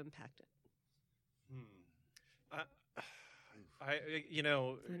would you impact it?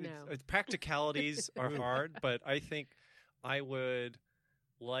 Practicalities are hard, but I think I would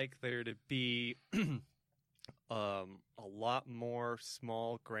like there to be a lot more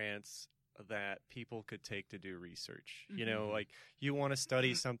small grants that people could take to do research. Mm-hmm. You know, like you want to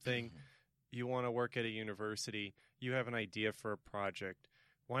study something, you want to work at a university, you have an idea for a project.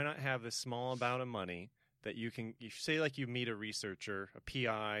 Why not have this small amount of money that you say, like you meet a researcher, a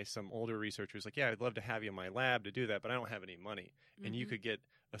PI, some older researcher who's like, yeah, I'd love to have you in my lab to do that, but I don't have any money. Mm-hmm. And you could get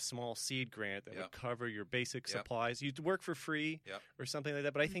a small seed grant that would cover your basic supplies. You'd work for free or something like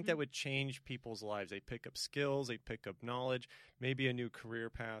that. But I think that would change people's lives. They pick up skills, they pick up knowledge, maybe a new career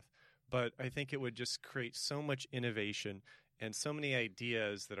path. But I think it would just create so much innovation and so many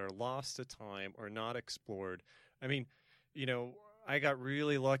ideas that are lost to time or not explored. I mean, you know, I got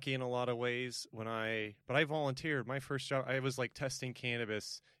really lucky in a lot of ways but I volunteered. My first job, I was like testing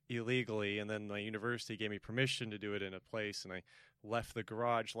cannabis illegally, and then my university gave me permission to do it in a place, and I left the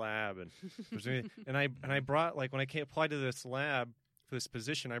garage lab and I brought, like, when I applied to this lab for this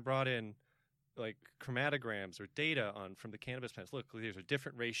position, I brought in like chromatograms or data from the cannabis plants. Look, these are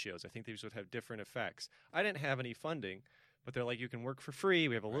different ratios. I think these would have different effects. I didn't have any funding, but they're like, you can work for free.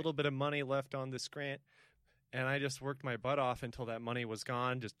 We have a little bit of money left on this grant. And I just worked my butt off until that money was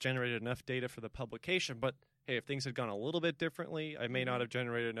gone, just generated enough data for the publication. But hey, if things had gone a little bit differently, I may not have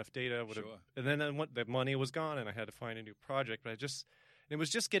generated enough data. And then the money was gone, and I had to find a new project. But it was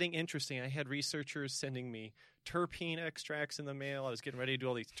just getting interesting. I had researchers sending me terpene extracts in the mail. I was getting ready to do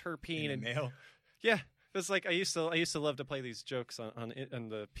all these terpene in the mail. Yeah. It's like I used to love to play these jokes on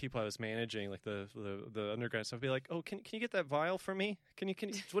the people I was managing, like the undergrad stuff. I'd be like, oh, can you get that vial for me? Can you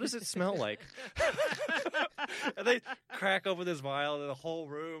what does it smell like? And they crack open this vial, and the whole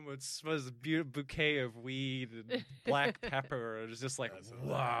room was a beautiful bouquet of weed and black pepper. It was just like,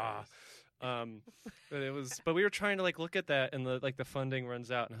 wow. But we were trying to like look at that, and the funding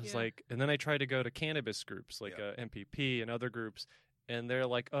runs out, and I was like, and then I tried to go to cannabis groups like MPP and other groups. And they're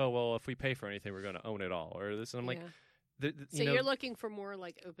like, oh, well, if we pay for anything, we're going to own it all. Or this. And I'm like, so you're looking for more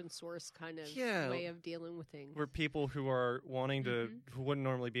like open source kind of way of dealing with things. Where people who are wanting to, who wouldn't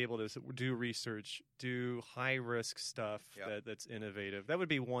normally be able to do research, do high risk stuff that's innovative. That would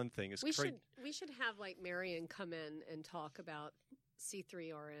be one thing. We should have like Marion come in and talk about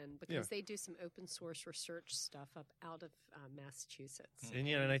C3RN because they do some open source research stuff out of Massachusetts. And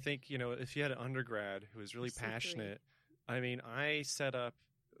and I think, if you had an undergrad who was really passionate. I mean, I set up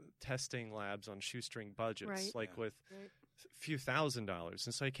testing labs on shoestring budgets, with a few $1,000s.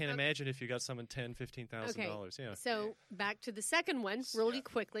 And so I can't imagine if you got someone $10,000, $15,000. Yeah. So back to the second one really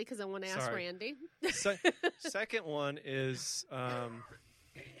quickly because I want to ask Randy. Second one is, that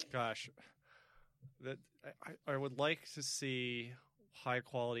I would like to see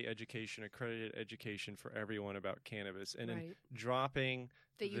high-quality education, accredited education for everyone about cannabis. And then dropping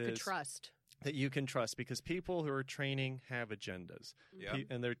that you could trust. That you can trust, because people who are training have agendas.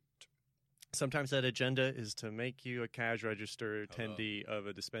 And sometimes that agenda is to make you a cash register attendee of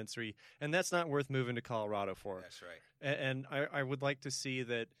a dispensary, and that's not worth moving to Colorado for. That's right. And I would like to see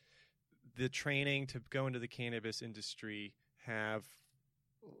that the training to go into the cannabis industry I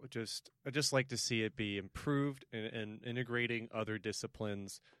just like to see it be improved and integrating other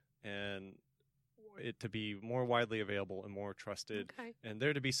disciplines, and it to be more widely available and more trusted, and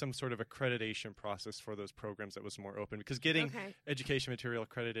there to be some sort of accreditation process for those programs that was more open, because getting education material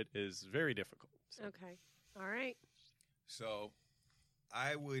accredited is very difficult. So. Okay. All right. So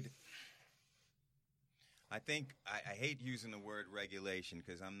I would I think I hate using the word regulation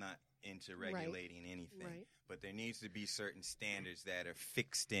because I'm not into regulating anything. Right. But there needs to be certain standards that are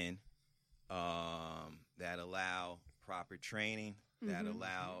fixed in that allow proper training, that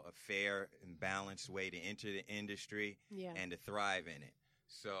allow a fair and balanced way to enter the industry and to thrive in it.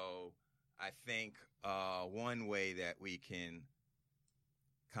 So I think one way that we can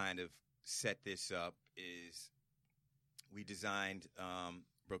kind of set this up is we designed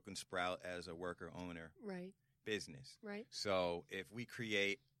Brooklyn Sprout as a worker-owner business. Right. So if we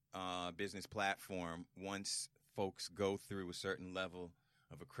create a business platform, once folks go through a certain level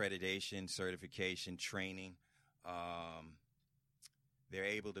of accreditation, certification, training, they're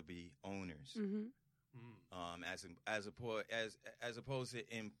able to be owners. As opposed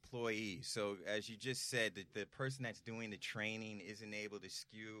to employees. So as you just said, the person that's doing the training isn't able to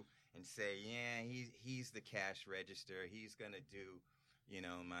skew and say, yeah, he's the cash register. He's going to do,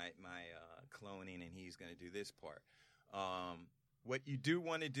 my cloning, and he's going to do this part. What you do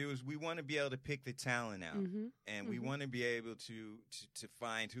want to do is we want to be able to pick the talent out, and we want to be able to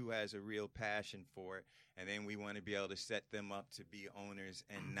find who has a real passion for it, and then we want to be able to set them up to be owners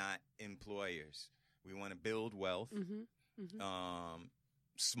and not employers. We want to build wealth,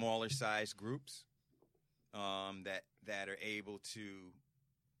 smaller size groups that are able to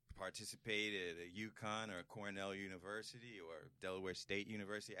participate at a UConn or a Cornell University or Delaware State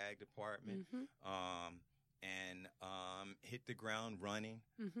University Ag Department, and hit the ground running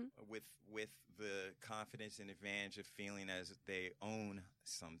with the confidence and advantage of feeling as if they own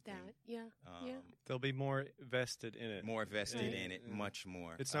something. They'll be more vested in it. More vested in it, much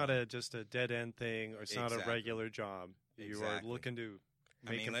more. It's not just a dead end thing, or it's not a regular job. You are looking to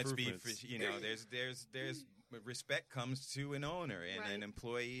make improvements. Let's be, there's respect comes to an owner, and an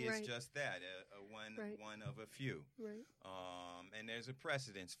employee is just that, one of a few. Right. And there's a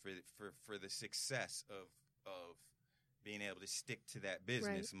precedence for the success of being able to stick to that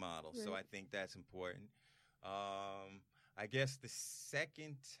business model. So I think that's important. I guess the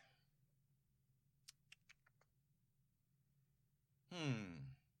second.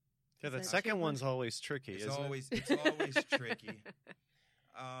 Yeah, the second one's always tricky. It's always tricky.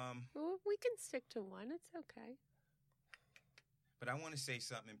 Well, we can stick to one. It's okay. But I want to say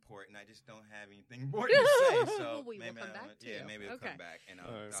something important. I just don't have anything important to say. So we will come back to you. Maybe we'll come back, and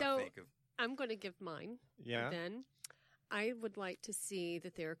I'll so think of. I'm going to give mine. Yeah. Then I would like to see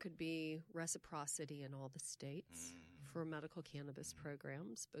that there could be reciprocity in all the states for medical cannabis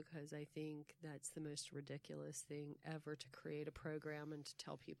programs, because I think that's the most ridiculous thing ever, to create a program and to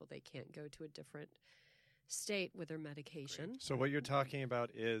tell people they can't go to a different state with their medication. Great. So what you're talking about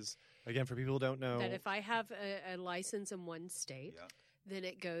is, again, for people who don't know, that if I have a license in one state, then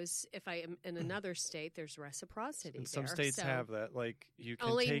it goes, if I am in another state, there's reciprocity and there. some states have that. Like you can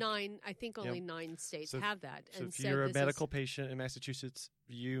only take, 9, I think only 9 states have that. So and if you're a medical patient in Massachusetts,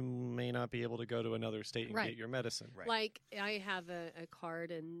 you may not be able to go to another state and get your medicine. Right. Like I have a card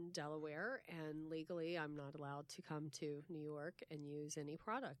in Delaware, and legally I'm not allowed to come to New York and use any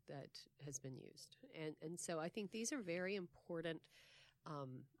product that has been used. And so I think these are very important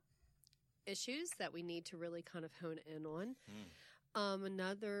issues that we need to really kind of hone in on.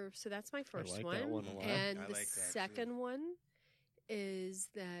 So that's my first like one. that one a lot. And I the like that second too. one is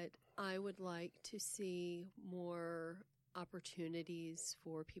that I would like to see more opportunities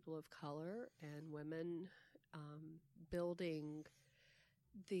for people of color and women building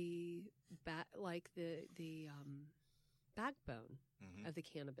the backbone of the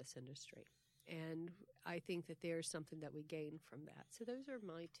cannabis industry. And I think that there's something that we gain from that. So those are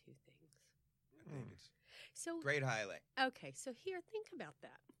my 2 things. I think it's So great highlight. okay, so here, think about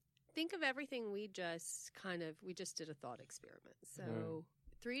that. Think of everything we just did a thought experiment. So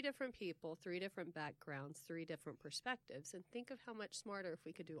 3 different people, 3 different backgrounds, 3 different perspectives, and think of how much smarter if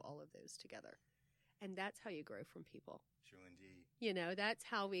we could do all of those together. And that's how you grow from people. True indeed. That's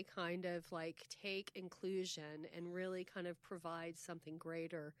how we kind of like take inclusion and really kind of provide something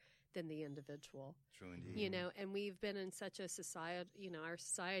greater than the individual. True indeed. And we've been in such a society, our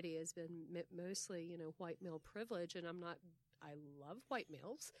society has been mostly, white male privilege, and I love white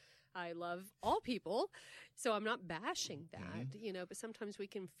males. I love all people, so I'm not bashing that, but sometimes we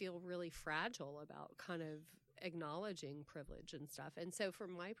can feel really fragile about kind of acknowledging privilege and stuff. And so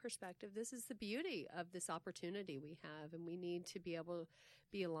from my perspective, this is the beauty of this opportunity we have, and we need to be able to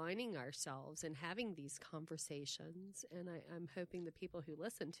be aligning ourselves and having these conversations. And I'm hoping the people who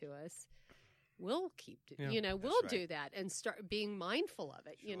listen to us will keep, will do that and start being mindful of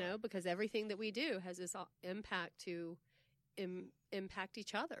it, because everything that we do has this impact to impact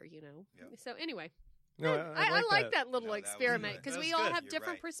each other, Yep. So anyway, No, I like that little experiment, because we all have You're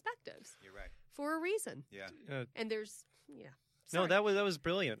different right. perspectives. You're right. for a reason. Yeah. And there's No, Sorry. that was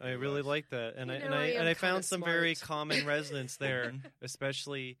brilliant. I It really was. liked that, and You I know, and I I am and I kinda found some very smart. common resonance there,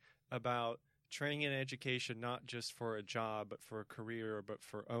 especially about training and education, not just for a job, but for a career, but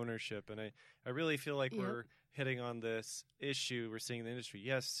for ownership. And I really feel like Yep. we're hitting on this issue we're seeing in the industry.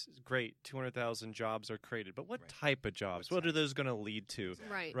 Yes, great, 200,000 jobs are created, but what Right. type of jobs? What What are type? those going to lead to? Exactly.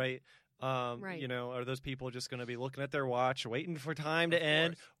 Right. Right. Right. You know, are those people just going to be looking at their watch, waiting for time Of to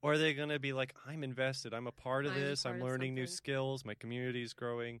end, course. or are they going to be like, I'm invested, I'm a part of I'm a this, part I'm of learning new something." skills, my community is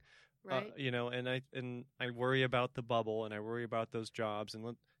growing, Right. you know, and I worry about the bubble, and I worry about those jobs, and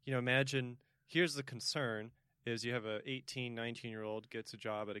you know, imagine here's the concern is you have a 18, 19-year-old gets a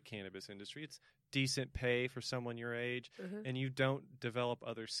job at a cannabis industry, it's decent pay for someone your age, Mhm. and you don't develop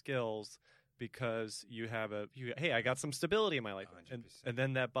other skills because you have hey, I got some stability in my life, and 100%.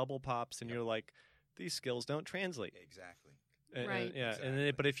 then that bubble pops, and Yep. you're like, these skills don't translate. Exactly. Right. Yeah,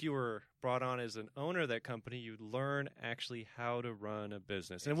 Exactly. but if you were brought on as an owner of that company, you'd learn actually how to run a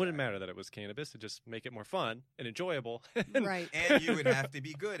business, and it wouldn't matter Exactly. that it was cannabis; it'd just make it more fun and enjoyable. And- Right. And you would have to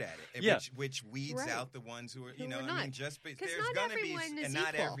be good at it, Yeah. which weeds Right. out the ones who are, Who you know, are I not. mean, just because 'Cause there's not going to be, everyone is and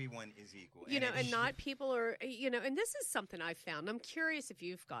not equal. everyone is equal. You know, it- and not people are, you know, and this is something I found. I'm curious if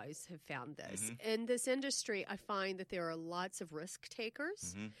you guys have found this. Mhm. In this industry, I find that there are lots of risk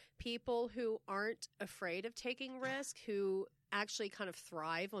takers, Mhm. people who aren't afraid of taking risk, who actually kind of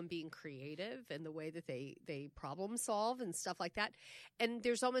thrive on being creative and the way that they problem solve and stuff like that. And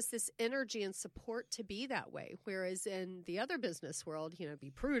there's almost this energy and support to be that way. Whereas in the other business world, you know,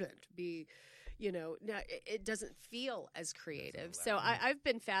 be prudent, be, you know, it doesn't feel as creative. So I've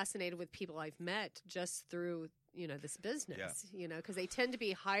been fascinated with people I've met just through, you know, this business, you know, because they tend to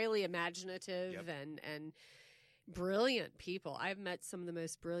be highly imaginative Yep. and brilliant people. I've met some of the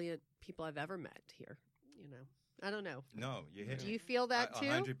most brilliant people I've ever met here, you know. I don't know. No, you hit Do it. you feel that too?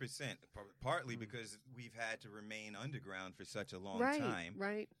 100%. Partly because we've had to remain underground for such a long Right, time,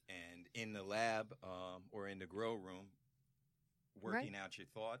 right. and in the lab or in the grow room, working out your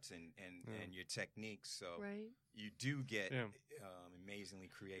thoughts and your techniques. So Right. you do get Yeah. amazingly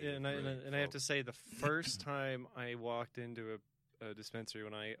creative. Yeah, and brilliant I have to folks. say, the first time I walked into a dispensary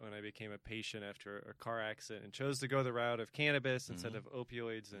when I became a patient after a car accident and chose to go the route of cannabis instead Mhm. of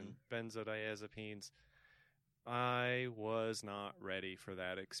opioids and benzodiazepines, I was not ready for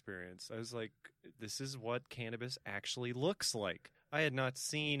that experience. I was like, this is what cannabis actually looks like. I had not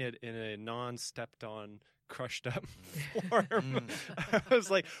seen it in a non-stepped on, crushed up form. I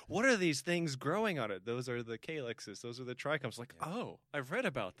was like, what are these things growing on it? Those are the calyxes. Those are the trichomes. Like, Yeah. oh, I've read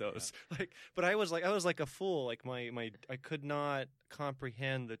about those. Like, but I was like a fool. Like I could not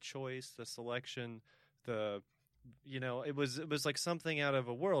comprehend the choice, the selection, it was like something out of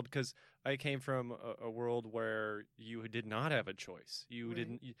a world, because I came from a world where you did not have a choice. You Right.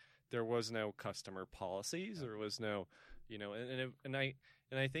 didn't. There was no customer policies. There was no, and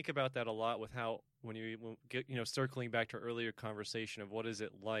I think about that a lot with how when you get circling back to our earlier conversation of what is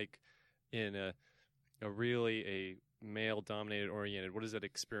it like in a really a male dominated oriented, what is that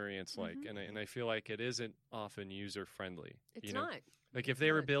experience like? Mhm. And I feel like it isn't often user friendly. It's not. Like if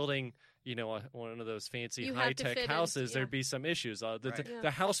they were not. building, one of those fancy You have high to tech fit in, houses, yeah. there'd be some issues. Right. Yeah.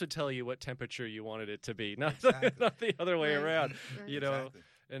 The house would tell you what temperature you wanted it to be, not Exactly. not the other way Right. around. Right. You know, Exactly.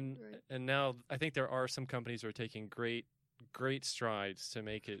 Right. and now I think there are some companies who are taking great strides to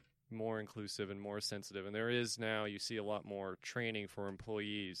make it more inclusive and more sensitive. And there is now, you see a lot more training for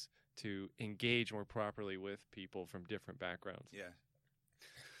employees to engage more properly with people from different backgrounds. Yeah.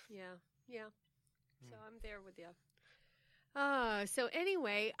 Yeah. So I'm there with you. So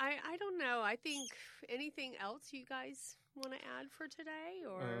anyway, I don't know. I think anything else you guys want to add for today,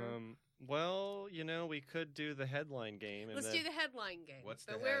 or Well, we could do the headline game. And let's then, do the headline game. What's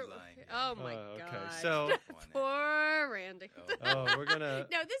But the we're- headline? Oh my okay. god! So- Come on now. Poor Randy. Oh. we're gonna.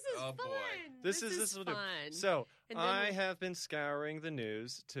 No, this is Oh, fun. boy. This is fun. So And then I we'll- have been scouring the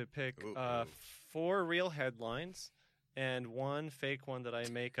news to pick Ooh, 4 real headlines and 1 fake one that I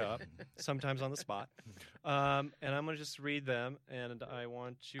make up, sometimes on the spot. And I'm going to just read them, and I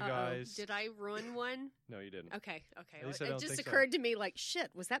want you Uh-oh. guys. Did I ruin one? No, you didn't. Okay. At least I It don't just think so. occurred to me, like,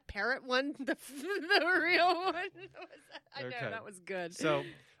 shit, was that parrot one the real one? I know, Okay. that was good. So,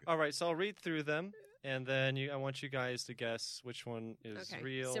 all right, so I'll read through them, and then I want you guys to guess which one is okay.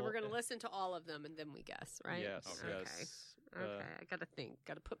 real. So we're going to listen to all of them, and then we guess, right? Yes, Okay. yes. Okay, I got to think.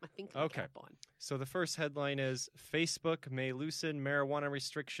 Got to put my thinking Okay. cap on. So the first headline is Facebook may loosen marijuana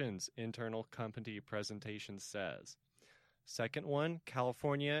restrictions, internal company presentation says. Second one,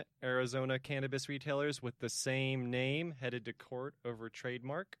 California, Arizona cannabis retailers with the same name headed to court over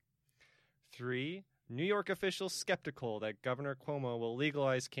trademark. 3, New York officials skeptical that Governor Cuomo will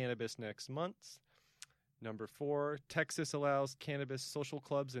legalize cannabis next month. Number 4, Texas allows cannabis social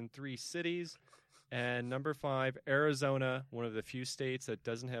clubs in 3 cities. And number 5, Arizona, one of the few states that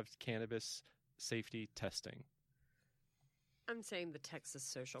doesn't have cannabis safety testing. I'm saying the Texas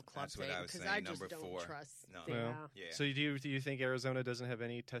Social Club That's what thing I was because saying, I just number don't 4. trust. No. Yeah. Yeah. So do you think Arizona doesn't have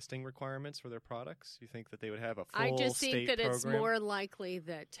any testing requirements for their products? You think that they would have a full I just think state that it's program? more likely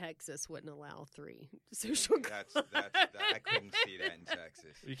that Texas wouldn't allow 3 social clubs. I couldn't see that in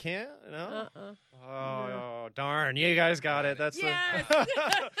Texas. You can't? No? Uh-uh. Oh, darn. You guys got it. That's Yes.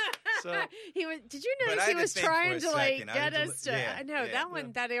 So- he was. Did you But notice I he had to was think for trying a to like second. I get had to us to? yeah, I know yeah. that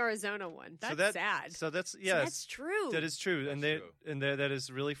one, that Arizona one. That's so sad. So that's So yes. that's true. That is true, and That's that is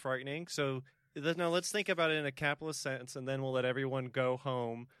really frightening. So now let's think about it in a capitalist sense, and then we'll let everyone go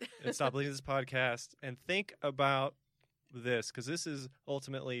home and stop listening to this podcast and think about this, because this is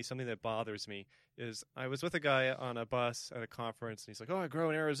ultimately something that bothers me. Is I was with a guy on a bus at a conference, and he's like, "Oh, I grow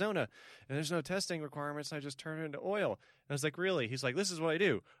in Arizona, and there's no testing requirements. And I just turn it into oil." And I was like, "Really?" He's like, "This is what I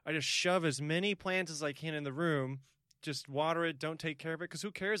do. I just shove as many plants as I can in the room." Just water it, don't take care of it, because who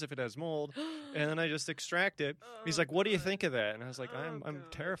cares if it has mold? And then I just extract it. He's like, "What do you think of that?" And I was like, I'm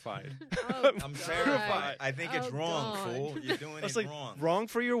God. terrified. Oh, I'm God. terrified. I think it's Oh, wrong, God. fool. You're doing I was it like, wrong.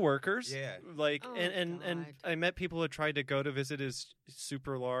 for your workers. Yeah. Like, Oh, and God. I met people who tried to go to visit his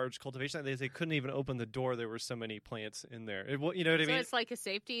super large cultivation. They couldn't even open the door. There were so many plants in there. You know what I So mean? it's like a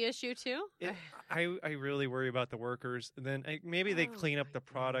safety issue too. I really worry about the workers. And then maybe they Oh, clean up my the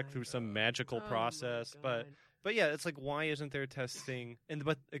product God. through some magical Oh, my process, but. God. But yeah, it's like, why isn't there testing?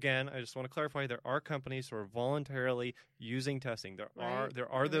 But again, I just want to clarify: there are companies who are voluntarily using testing. There are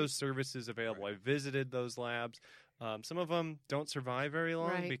Right. those services available. I visited those labs. Some of them don't survive very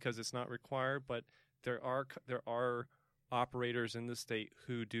long Right. because it's not required. But there are operators in the state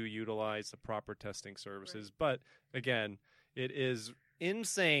who do utilize the proper testing services. Right. But again, it is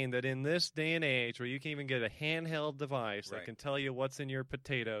insane that in this day and age, where you can even get a handheld device that Right. can tell you what's in your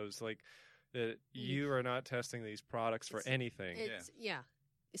potatoes, like. That you are not testing these products for anything. It's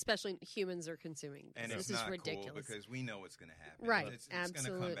especially humans are consuming. And this it's is not ridiculous. cool because we know what's going to happen. Right, It's going to come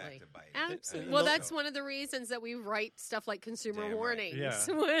absolutely. back to bite. Absolutely. And Well, also- that's one of the reasons that we write stuff like consumer Damn right. warnings. Yeah.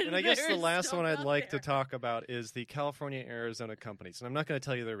 when And I guess the there's last stuff one I'd out like there. to talk about is the California Arizona companies. And I'm not going to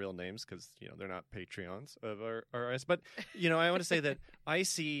tell you their real names because they're not Patreons of ours. But I want to say that I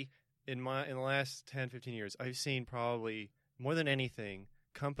see in the last 10, 15 years, I've seen probably more than anything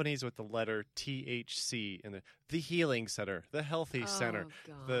companies with the letter THC in the Healing Center, the Healthy Center.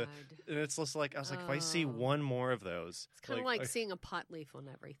 God. And it's just like, I was like, if I see Oh. one more of those. It's kind of like seeing a pot leaf on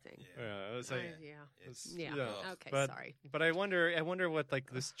everything. Yeah, it's like, Yeah. It's- Yeah. yeah. Okay. But- sorry. But I wonder what like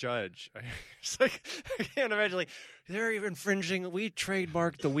this judge. It's like I can't imagine. Like they're even infringing. We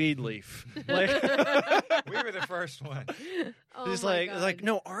trademarked the weed leaf. Like we were the first one. Oh he's my like God.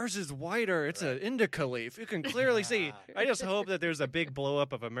 no, ours is whiter. It's an indica leaf. You can clearly see. I just hope that there's a big blow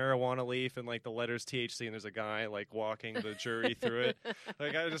up of a marijuana leaf and like the letters THC, and there's a guy like walking the jury through it.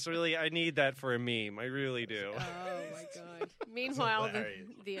 Like I need that for a meme. I really do. Oh my God. Meanwhile, hilarious.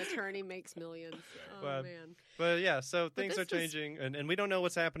 the attorney makes millions. Oh But- man. But yeah, so things are this was- changing, and we don't know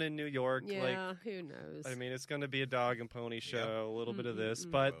what's happening in New York. Like Yeah. Who knows? I mean, it's going to be a dog and pony show, a little bit of this,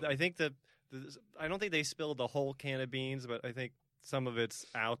 Mm-mm-mm. but Well. I think that I don't think they spilled the whole can of beans, but I think some of it's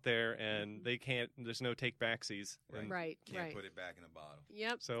out there, and they can't. There's no take backsies. Right. And right. Can't Right. put it back in the bottle.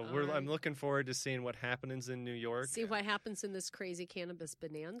 Yep. So All right. I'm looking forward to seeing what happens in New York. See what happens in this crazy cannabis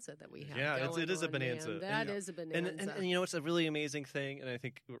bonanza that we have. Yeah, it going is a on, bonanza. Man. That And- is a And, bonanza. and it's a really amazing thing, and I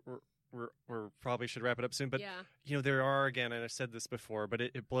think we're probably should wrap it up soon. But yeah. there are, again, and I've said this before, but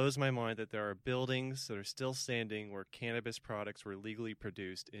it blows my mind that there are buildings that are still standing where cannabis products were legally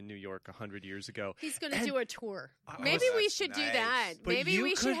produced in New York 100 years ago. He's going to And- do a tour. I Maybe was- we That's should do nice. that. But Maybe you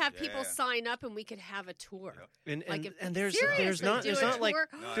we should could- have people Yeah. sign up and we could have a tour. Yep. And Like if- and there's seriously, not do there's a not like tour.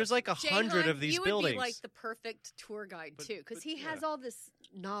 No, there's like Jay 100 Hunt, of these you buildings. would be like the perfect tour guide But- too, because but- he has yeah. all this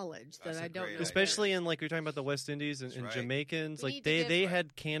knowledge that That's a I don't great know. idea. Especially in like you're talking about the West Indies and, That's right. Jamaicans, We like need to they get- they Right.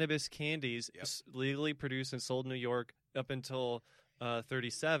 had cannabis candies Yep. legally produced and sold in New York up until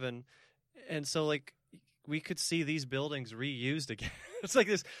 37, and so like we could see these buildings reused again. It's like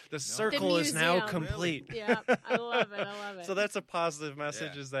this the circle is now museum. complete. Yeah, I love it. I love it. So that's a positive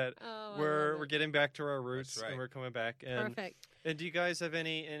message, Yeah. is that Oh, I we're love it. getting back to our roots, That's right. and we're coming back. And Perfect. and do you guys have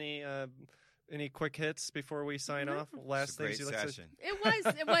any quick hits before we sign off? Last It's a great things you like to session. It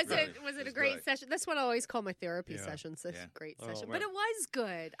was. It was it a It's great good. session? That's what I always call my therapy Yeah. sessions. This Yeah. great Oh, session, wow. but it was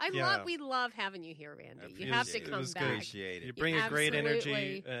good. Yeah. We love having you here, Randy. I You have to appreciate it. come It was back. good. Appreciate You it. bring a great energy,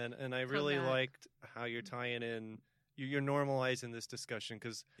 absolutely and I come really back. liked how you're tying in. you're normalizing this discussion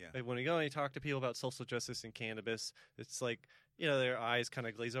because Yeah. when you go and you talk to people about social justice and cannabis, it's like, their eyes kind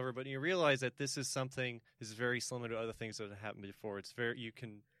of glaze over, but you realize that this is something is very similar to other things that have happened before. It's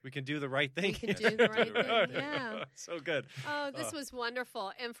we can do the right thing. We can do the right thing, yeah. So good. Oh, this was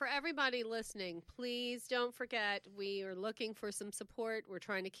wonderful. And for everybody listening, please don't forget, we are looking for some support. We're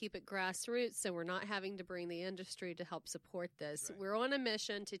trying to keep it grassroots, so we're not having to bring the industry to help support this. Right. We're on a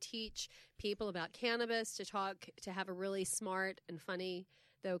mission to teach people about cannabis, to have a really smart and funny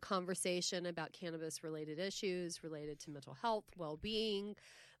conversation about cannabis-related issues related to mental health, well-being,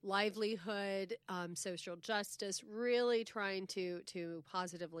 livelihood, social justice, really trying to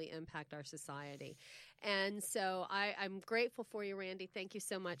positively impact our society. And so I'm grateful for you, Randy. Thank you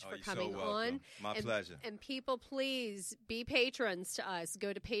so much for You're coming so welcome. on. My pleasure. And people, please be patrons to us.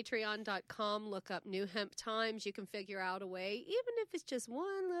 Go to patreon.com, look up New Hemp Times. You can figure out a way, even if it's just $1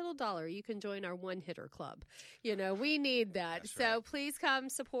 little, you can join our one-hitter club. We need that. That's So right. please come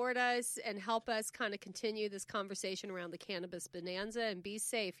support us and help us kind of continue this conversation around the cannabis bonanza, and be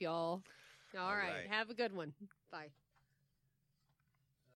safe, y'all. All right. right. Have a good one. Bye.